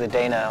ready for the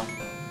day now.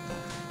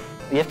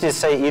 You have to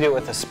say eat it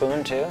with a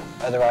spoon too.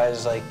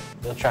 Otherwise, like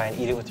you'll try and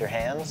eat it with your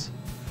hands,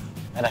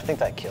 and I think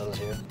that kills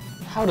you.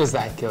 How does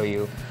that kill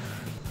you?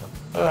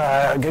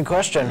 Good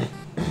question.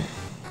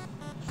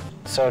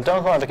 So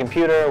don't go on the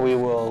computer. We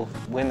will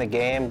win the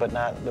game, but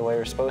not the way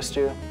we're supposed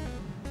to.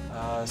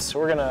 So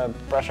we're gonna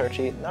brush our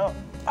teeth. No,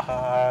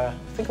 I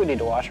think we need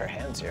to wash our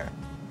hands here.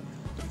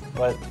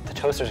 But the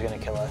toaster's gonna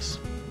kill us.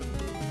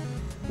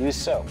 Use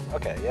soap.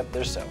 Okay, yep,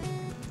 there's soap.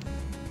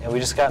 And we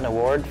just got an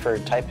award for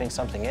typing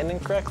something in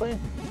incorrectly?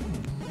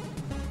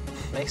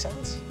 Make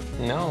sense?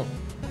 No.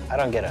 I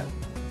don't get it.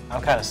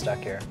 I'm kind of stuck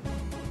here.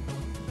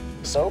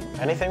 Soap?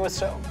 Anything with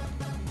soap?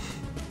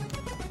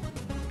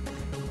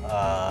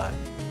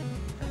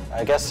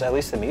 I guess at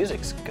least the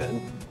music's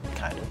good,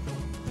 kind of.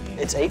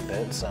 It's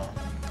 8-bit, so.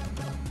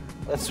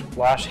 Let's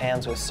wash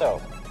hands with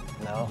soap.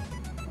 No.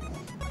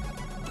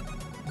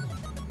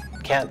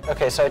 Can't,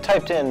 okay, so I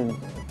typed in,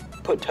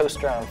 put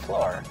toaster on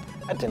floor.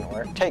 That didn't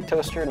work. Take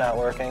toaster, not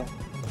working.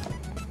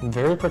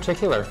 Very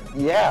particular.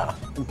 Yeah,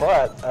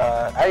 but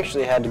I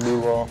actually had to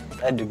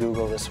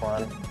Google this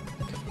one.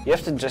 You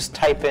have to just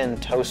type in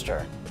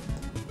toaster.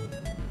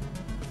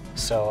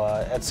 So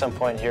at some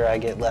point here I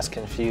get less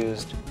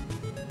confused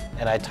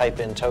and I type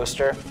in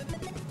toaster.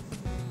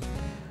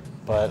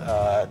 But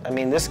I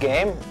mean, this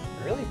game,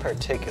 really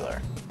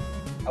particular.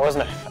 I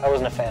wasn't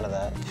a fan of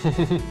that.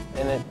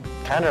 And it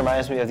kind of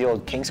reminds me of the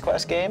old King's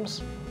Quest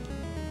games.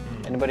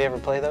 Anybody ever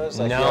play those?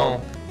 Like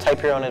no.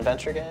 Type your own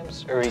adventure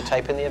games? Or you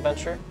type in the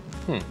adventure?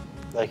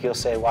 Like you'll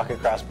say walk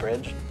across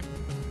bridge,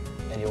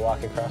 and you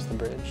walk across the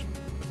bridge.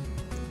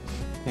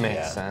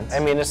 Makes sense. I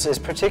mean, it's as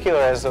particular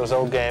as those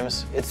old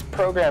games. It's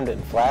programmed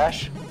in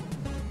Flash,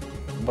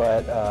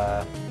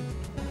 but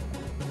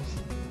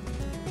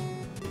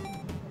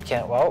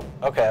can't, well,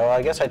 okay, well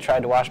I guess I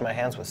tried to wash my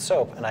hands with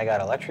soap and I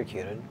got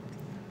electrocuted.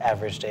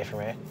 Average day for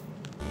me.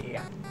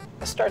 Yeah.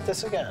 Let's start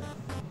this again.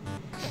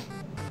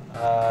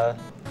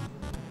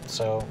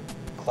 So,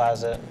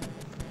 closet.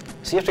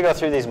 So you have to go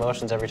through these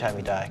motions every time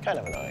you die. Kind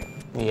of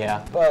annoying.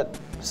 Yeah. But,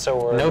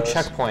 so we're... No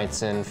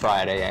checkpoints in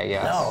Friday, I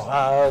guess.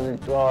 No,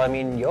 well, I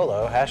mean,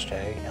 YOLO,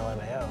 hashtag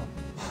LMAO.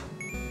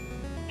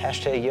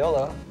 Hashtag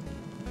YOLO.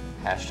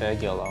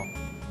 Hashtag YOLO.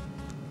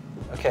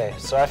 Okay,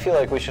 so I feel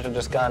like we should have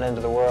just gone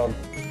into the world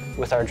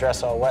with our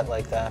dress all wet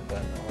like that,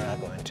 but we're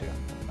not going to.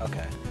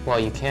 Okay. Well,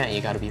 you can't.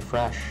 You gotta be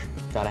fresh.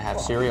 Gotta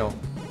have cereal.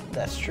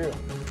 That's true.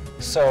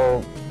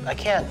 So I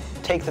can't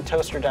take the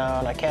toaster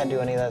down. I can't do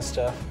any of that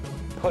stuff.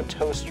 Put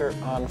toaster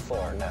on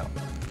floor. No.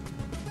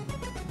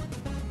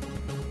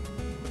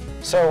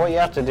 So what you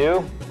have to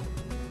do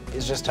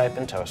is just type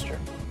in toaster.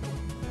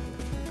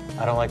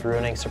 I don't like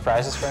ruining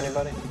surprises for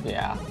anybody.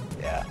 Yeah.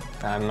 Yeah.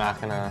 I'm not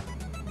gonna...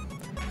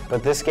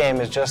 But this game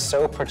is just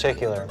so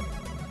particular.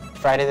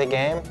 Friday the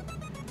game,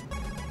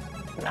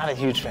 not a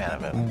huge fan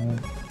of it.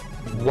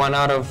 1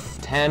 out of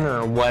 10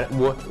 or what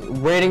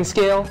rating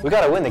scale? We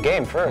gotta win the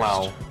game first.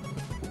 Wow.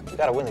 We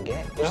gotta win the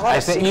game. There's a lot I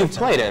of think you've secrets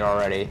played it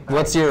already.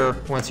 What's your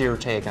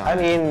take on it? I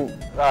mean,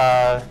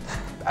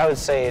 I would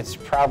say it's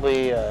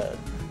probably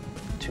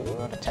 2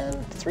 out of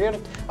 10, 3 out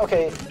of...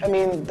 Okay, I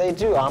mean, they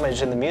do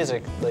homage in the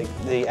music. Like,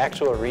 the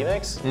actual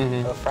remix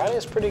of Friday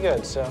is pretty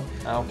good, so...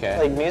 Okay.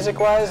 Like,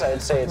 music-wise,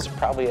 I'd say it's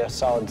probably a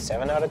solid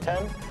 7 out of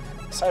 10.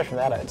 Aside from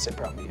that, I'd say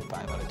probably a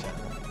 5 out of 10.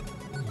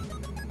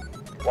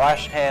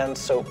 Wash, hands,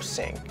 soap,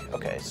 sink.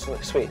 Okay,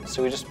 sweet.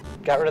 So we just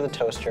got rid of the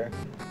toaster.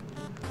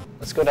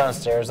 Let's go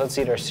downstairs. Let's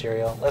eat our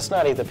cereal. Let's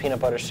not eat the peanut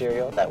butter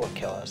cereal. That would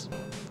kill us.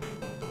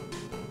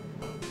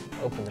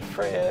 Open the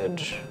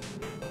fridge.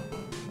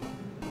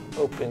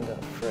 Open the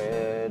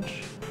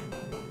fridge.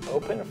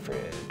 Open the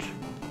fridge.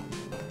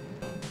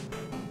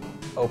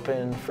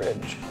 Open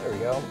fridge. There we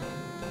go.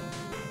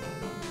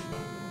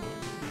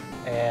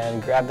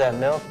 And grab that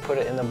milk, put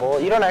it in the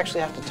bowl. You don't actually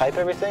have to type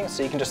everything,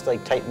 so you can just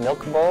like type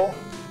milk bowl,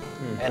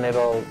 and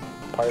it'll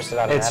parse it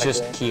automatically. It's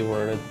just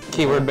keyworded.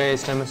 Keyword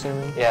based, I'm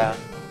assuming? Yeah.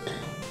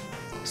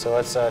 So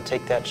let's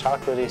take that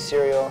chocolatey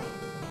cereal.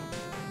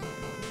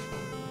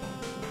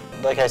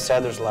 Like I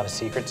said, there's a lot of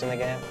secrets in the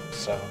game,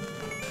 so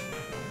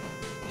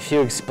if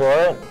you explore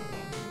it,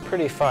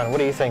 pretty fun. What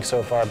do you think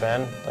so far,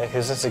 Ben? Like,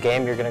 is this a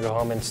game you're gonna go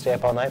home and stay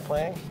up all night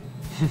playing?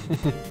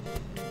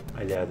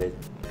 I doubt it.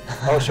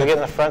 Oh, should we get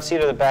in the front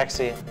seat or the back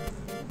seat?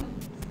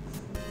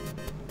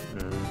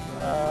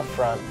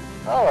 Front.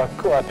 Oh,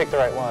 cool, I picked the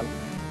right one.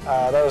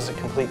 That was a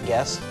complete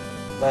guess,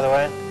 by the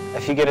way.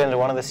 If you get into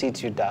one of the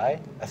seats, you die.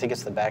 I think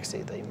it's the back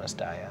seat that you must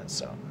die at,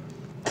 so.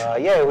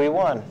 Yeah, we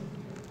won.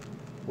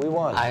 We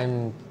won.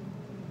 I'm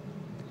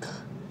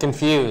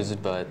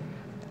confused, but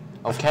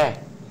okay.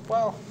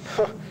 Well,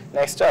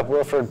 next up,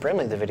 Wilford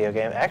Brimley, the video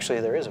game.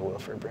 Actually, there is a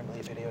Wilford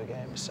Brimley video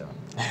game, so.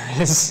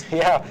 There is.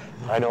 Yeah,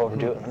 I know what we're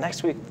doing.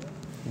 Next week.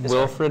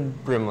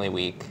 Wilfred Brimley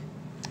Week.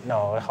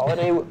 No,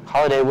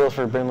 Holiday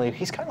Wilford Brimley,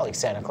 he's kind of like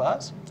Santa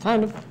Claus.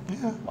 Kind of.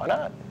 Yeah. Why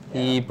not?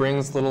 He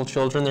brings little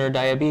children their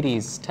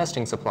diabetes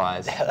testing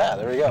supplies. Yeah,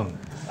 there we go.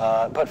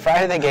 But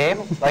Friday the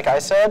Game, like I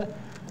said,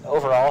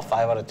 overall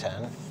 5 out of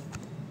 10.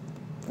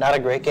 Not a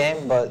great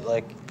game, but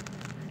like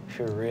if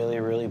you're really,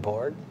 really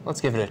bored.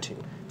 Let's give it a 2.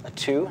 A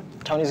 2?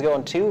 Tony's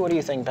going 2. What do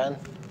you think, Ben?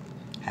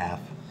 Half.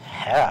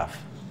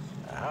 Half.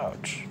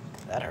 Ouch.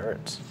 That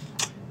hurts.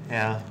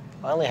 Yeah.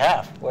 Only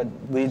half. What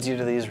leads you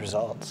to these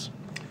results?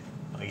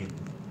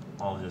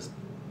 I'll just,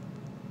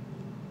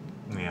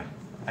 yeah.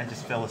 I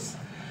just feel it's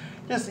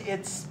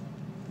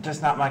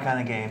just not my kind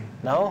of game.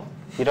 No?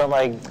 You don't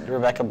like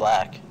Rebecca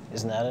Black,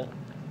 isn't that it?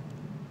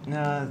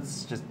 No,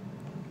 it's just,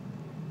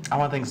 I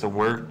want things to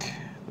work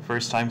the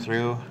first time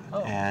through,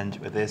 Oh. and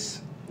with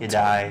this, you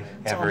die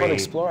It's all about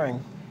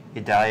exploring. you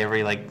die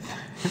every like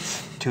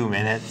 2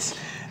 minutes,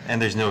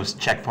 and there's no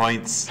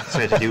checkpoints, so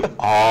you have to do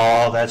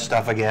all that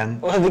stuff again.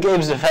 Well, in the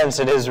game's defense,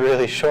 it is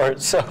really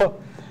short,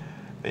 so...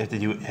 You have to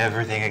do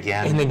everything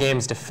again. In the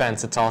game's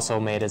defense, it's also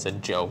made as a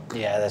joke.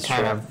 Yeah, that's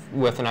kind true. of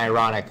with an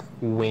ironic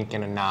wink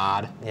and a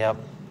nod Yep.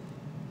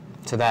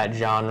 to that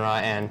genre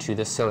and to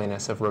the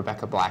silliness of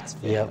Rebecca Black's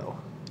video.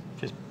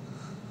 Just,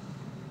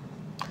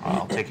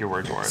 I'll take your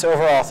word for it. So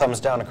overall, thumbs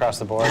down across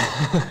the board.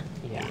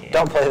 Yeah.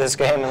 Don't play this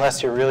game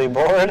unless you're really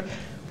bored.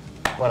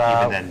 But,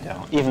 Even then,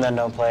 don't. Even then,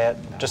 don't play it.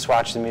 No. Just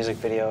watch the music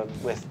video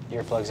with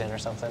earplugs in or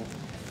something.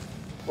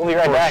 We'll be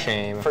right For back.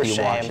 shame if For you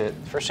shame. watch it.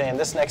 For shame.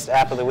 This next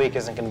app of the week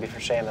isn't going to be for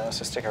shame, though,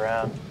 so stick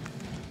around.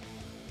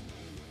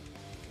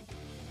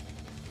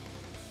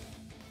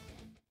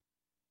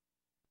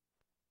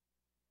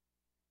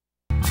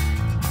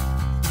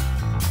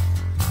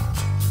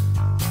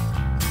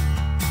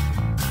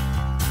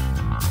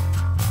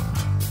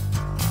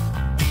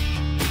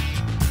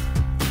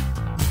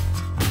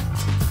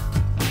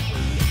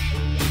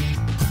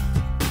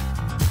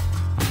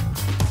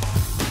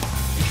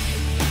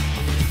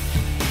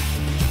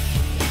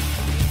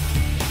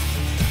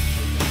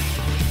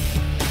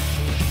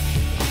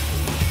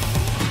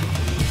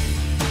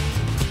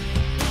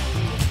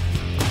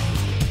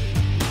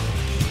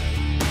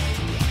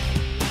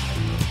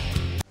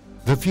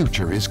 The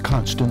future is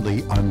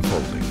constantly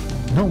unfolding.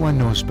 No one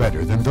knows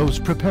better than those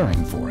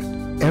preparing for it.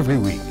 Every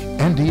week,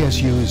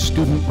 NDSU's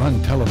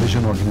student-run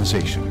television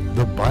organization,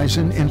 the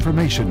Bison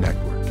Information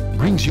Network,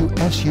 brings you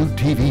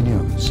SUTV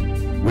News,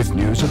 with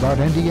news about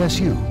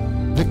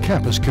NDSU, the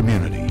campus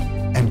community,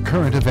 and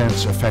current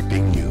events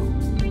affecting you.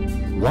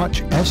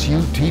 Watch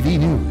SUTV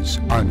News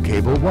on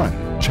Cable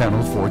 1,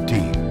 Channel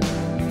 14,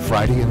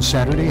 Friday and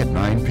Saturday at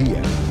 9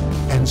 p.m.,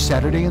 and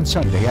Saturday and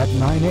Sunday at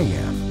 9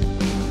 a.m.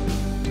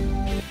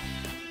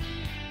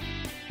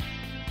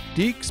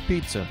 Deeks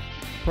Pizza.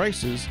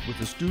 Prices with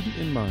the student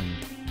in mind.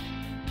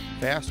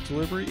 Fast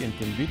delivery and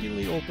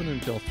conveniently open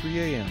until 3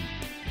 a.m.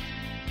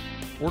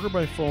 Order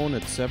by phone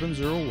at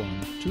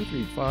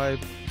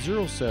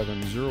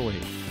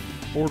 701-235-0708.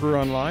 Order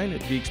online at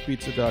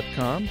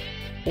deekspizza.com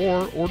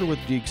or order with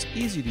Deeks'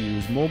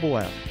 easy-to-use mobile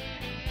app.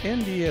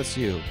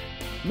 NDSU.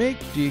 Make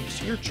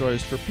Deeks your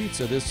choice for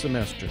pizza this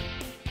semester.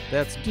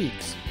 That's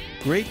Deeks.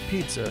 Great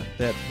pizza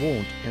that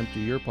won't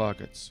empty your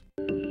pockets.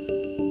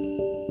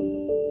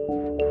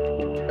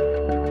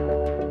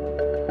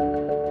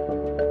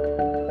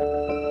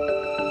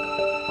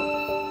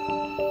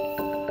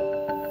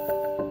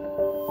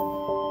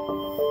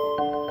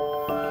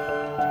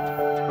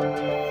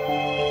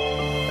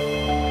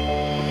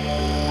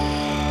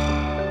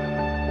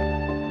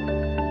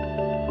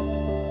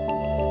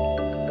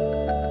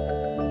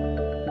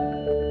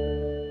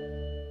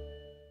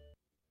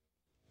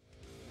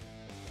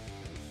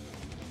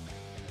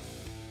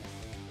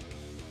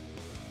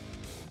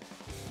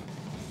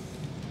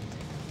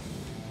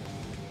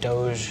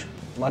 Doge,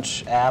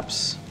 much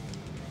apps,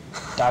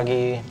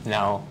 doggy.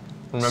 No.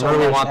 Remember, So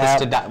we much want this app.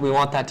 to die. We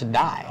want that to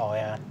die. Oh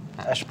yeah,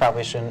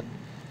 probably shouldn't.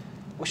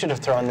 We should have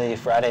thrown the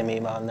Friday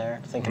meme on there,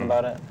 thinking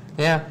about it.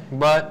 Yeah,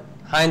 but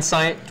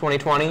hindsight,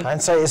 2020.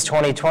 Hindsight is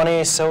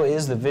 2020, so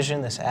is the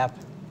vision this app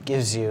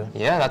gives you.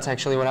 Yeah, that's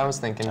actually what I was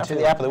thinking Time too. for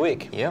the app of the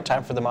week. Yep.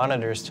 Time for the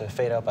monitors to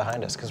fade out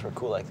behind us, because we're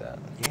cool like that.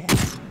 Yeah.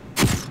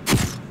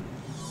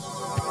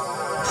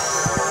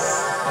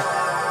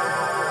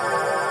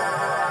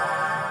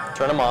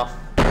 Turn them off.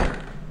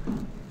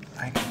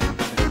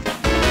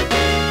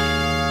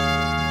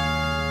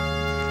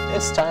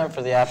 It's time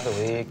for the app of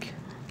the week.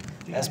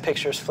 As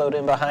pictures float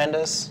in behind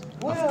us,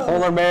 Of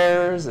polar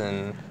bears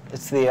and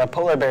it's the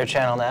Polar Bear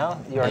channel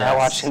now. You are now Yes.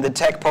 watching the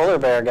Tech Polar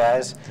Bear,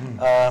 guys.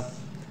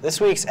 This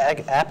week's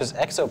app is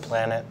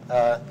Exoplanet.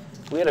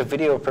 We had a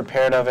video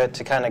prepared of it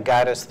to kind of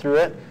guide us through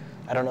it.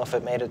 I don't know if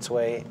it made its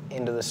way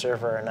into the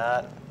server or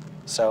not.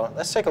 So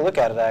let's take a look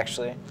at it,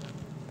 actually.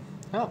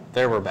 oh,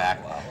 there we're back.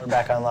 We're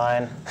back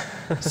online.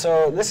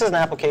 So this is an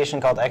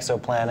application called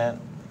Exoplanet.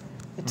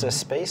 It's a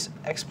space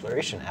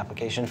exploration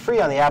application,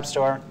 free on the App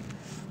Store,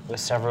 with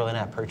several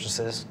in-app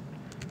purchases.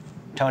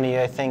 Tony,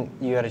 I think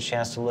you had a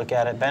chance to look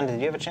at it. Ben, did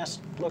you have a chance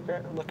to look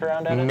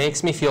around at it?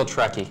 Makes me feel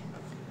Trekkie,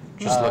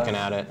 just looking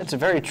at it. It's a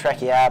very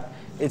Trekkie app.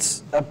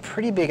 It's a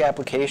pretty big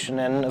application,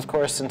 and of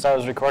course, since I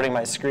was recording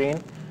my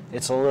screen,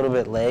 it's a little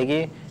bit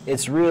laggy.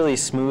 It's really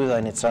smooth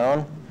on its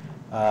own,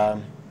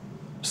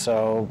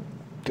 so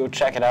go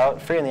check it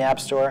out. Free in the App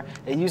Store.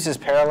 It uses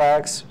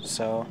parallax,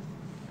 so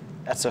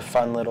that's a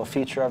fun little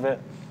feature of it.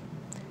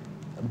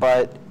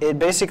 But it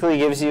basically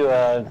gives you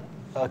a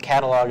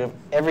catalog of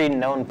every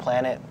known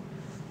planet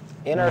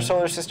in our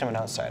solar system and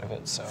outside of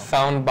it. So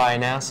Found by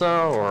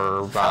NASA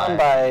or found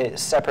by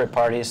separate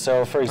parties.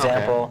 So, for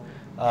example,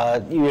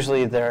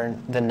 usually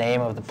the name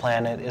of the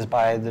planet is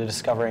by the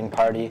discovering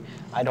party.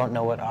 I don't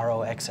know what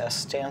ROXS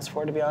stands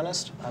for, to be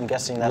honest. I'm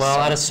guessing that's... Well,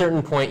 at a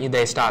certain point,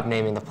 they stopped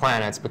naming the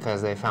planets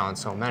because they found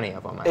so many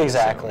of them.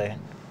 Exactly.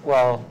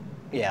 Well,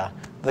 yeah.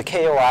 The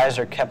KOIs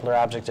are Kepler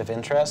Object of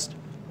Interest.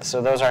 So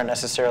those aren't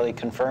necessarily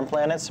confirmed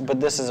planets, but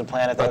this is a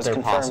planet that was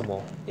confirmed.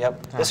 Possible.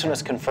 Yep. This one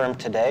was confirmed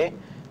today.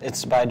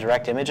 It's by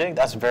direct imaging.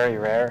 That's very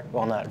rare.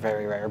 Well, not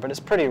very rare, but it's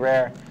pretty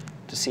rare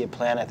to see a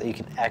planet that you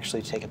can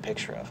actually take a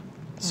picture of.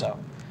 So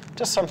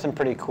just something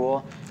pretty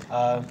cool.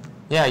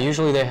 Yeah,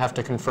 usually they have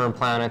to confirm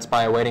planets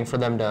by waiting for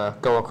them to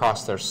go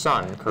across their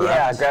sun, correct?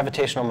 Yeah,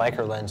 gravitational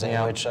microlensing,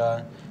 Yeah. which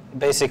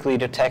basically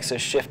detects a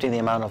shift in the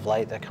amount of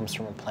light that comes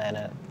from a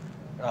planet,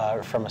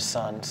 from a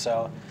sun.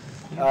 So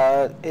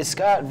it's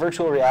got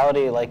virtual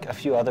reality like a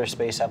few other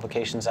space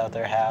applications out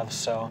there have.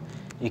 So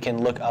you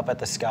can look up at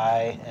the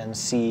sky and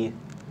see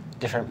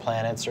different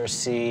planets or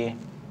see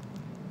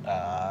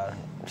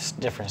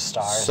different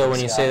stars. So when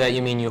you say that,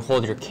 you mean you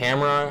hold your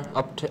camera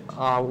up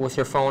to, with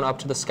your phone up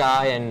to the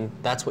sky, and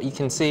that's what you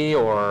can see,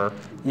 or?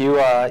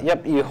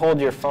 Yep, you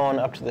hold your phone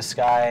up to the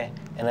sky,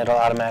 and it'll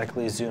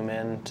automatically zoom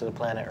in to the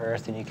planet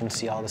Earth, and you can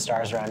see all the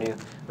stars around you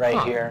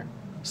right here.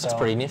 So, That's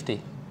pretty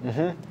nifty.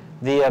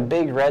 The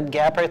big red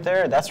gap right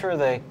there, that's where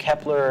the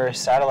Kepler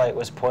satellite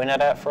was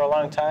pointed at for a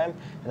long time,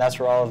 and that's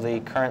where all of the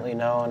currently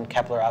known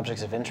Kepler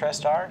objects of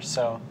interest are.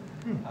 So,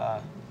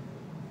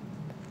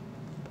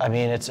 I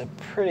mean, it's a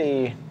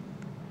pretty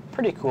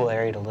cool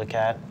area to look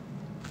at,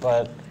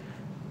 but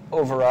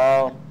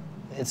overall,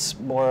 it's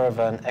more of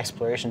an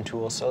exploration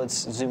tool. So let's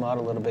zoom out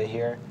a little bit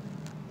here.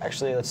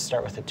 Actually, let's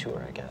start with a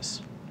tour, I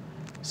guess.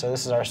 So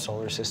this is our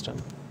solar system.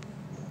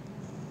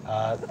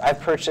 I've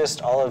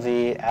purchased all of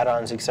the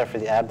add-ons except for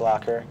the ad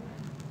blocker.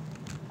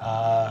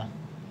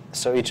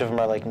 So each of them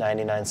are like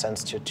 99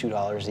 cents to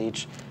 $2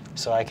 each.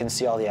 So I can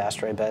see all the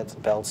asteroid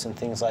belts and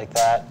things like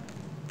that.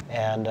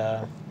 And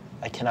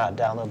I cannot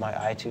download my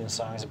iTunes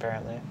songs,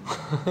 apparently.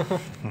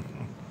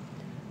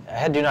 I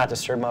had Do Not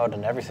Disturb mode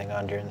and everything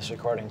on during this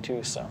recording,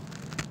 too, so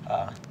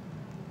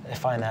I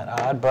find that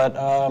odd. But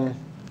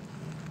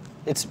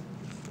it's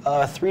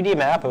a 3D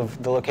map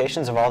of the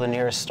locations of all the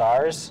nearest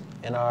stars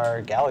in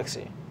our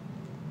galaxy,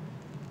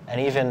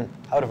 and even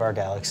out of our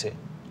galaxy.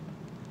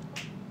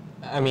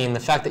 I mean, the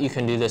fact that you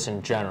can do this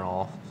in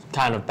general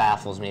kind of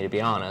baffles me, to be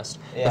honest.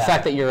 Yeah. The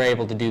fact that you're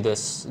able to do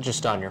this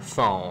just on your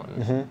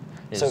phone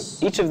So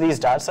each of these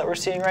dots that we're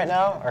seeing right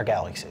now are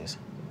galaxies.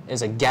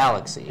 is a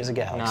galaxy. Is a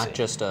galaxy. Not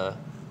just a...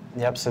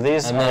 Yep, so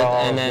these And are then,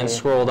 all and then the,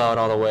 scrolled out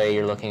all the way,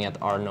 you're looking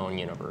at our known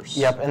universe.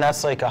 Yep, and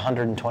that's like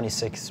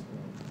 126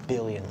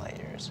 billion light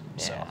years.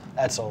 So Yeah.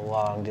 that's a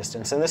long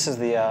distance. And this is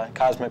the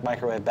cosmic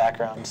microwave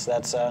background. So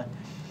that's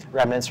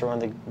remnants from when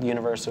the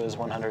universe was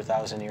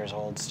 100,000 years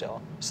old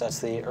still. So that's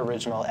the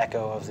original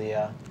echo of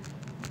the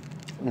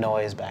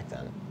noise back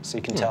then. So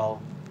you can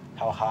tell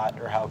how hot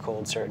or how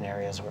cold certain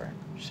areas were.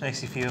 Which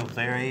makes you feel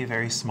very,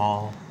 very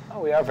small. Oh,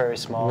 we are very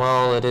small.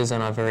 Well, it is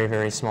on a very,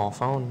 very small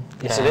phone.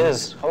 Yes, it Yeah.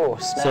 is. Oh,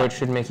 snap. So it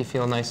should make you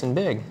feel nice and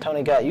big.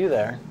 Tony got you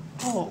there.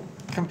 Well,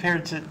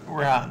 compared to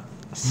we're a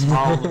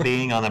small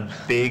being on a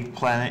big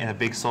planet in a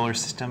big solar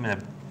system in a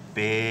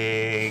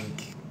big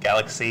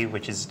galaxy,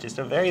 which is just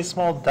a very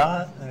small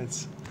dot.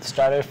 It's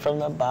Started from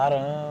the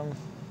bottom.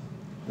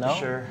 No?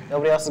 Sure.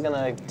 Nobody else is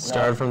going to...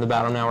 Started from the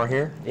bottom, now we're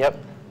here. Yep.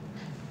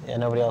 Yeah,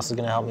 nobody else is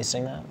going to help me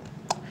sing that.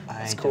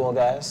 That's cool,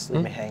 guys.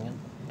 Leave me hanging.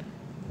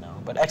 No,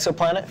 but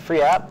Exoplanet,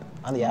 free app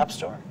on the App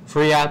Store.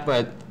 Free app,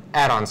 but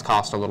add-ons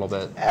cost a little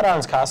bit.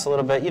 Add-ons cost a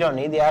little bit. You don't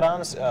need the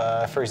add-ons.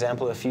 For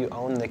example, if you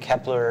own the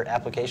Kepler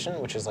application,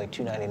 which is like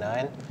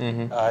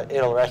 $2.99,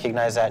 it'll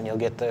recognize that and you'll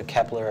get the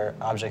Kepler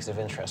objects of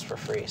interest for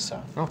free.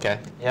 So, Okay.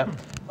 yep.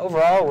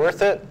 Overall,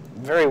 worth it.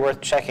 Very worth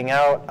checking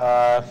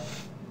out.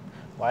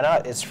 Why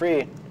not? It's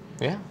free.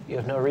 Yeah. You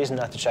have no reason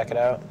not to check it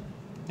out.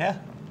 yeah.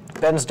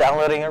 Ben's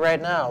downloading it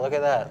right now. Look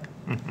at that.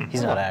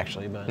 He's not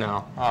actually, but...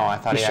 No. Oh, I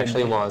thought He he should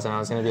actually be. was, and I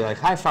was going to be like,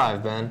 high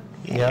five, Ben.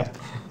 Yep.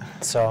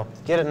 So,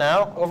 get it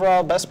now.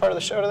 Overall, best part of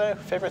the show today?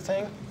 Favorite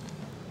thing?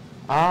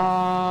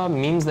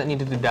 Memes that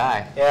needed to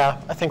die.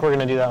 Yeah, I think we're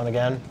going to do that one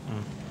again.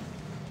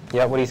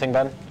 Yeah, what do you think,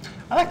 Ben?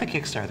 I like the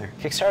Kickstarter.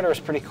 Kickstarter was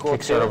pretty cool,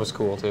 Kickstarter too. was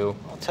cool, too.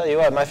 I'll tell you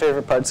what, my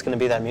favorite part's going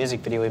to be that music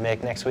video we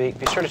make next week.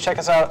 Be sure to check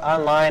us out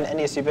online,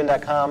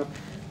 ndsubin.com.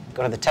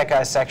 Go to the Tech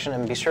Guys section,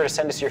 and be sure to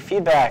send us your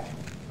feedback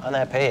on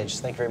that page.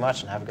 Thank you very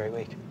much, and have a great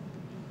week.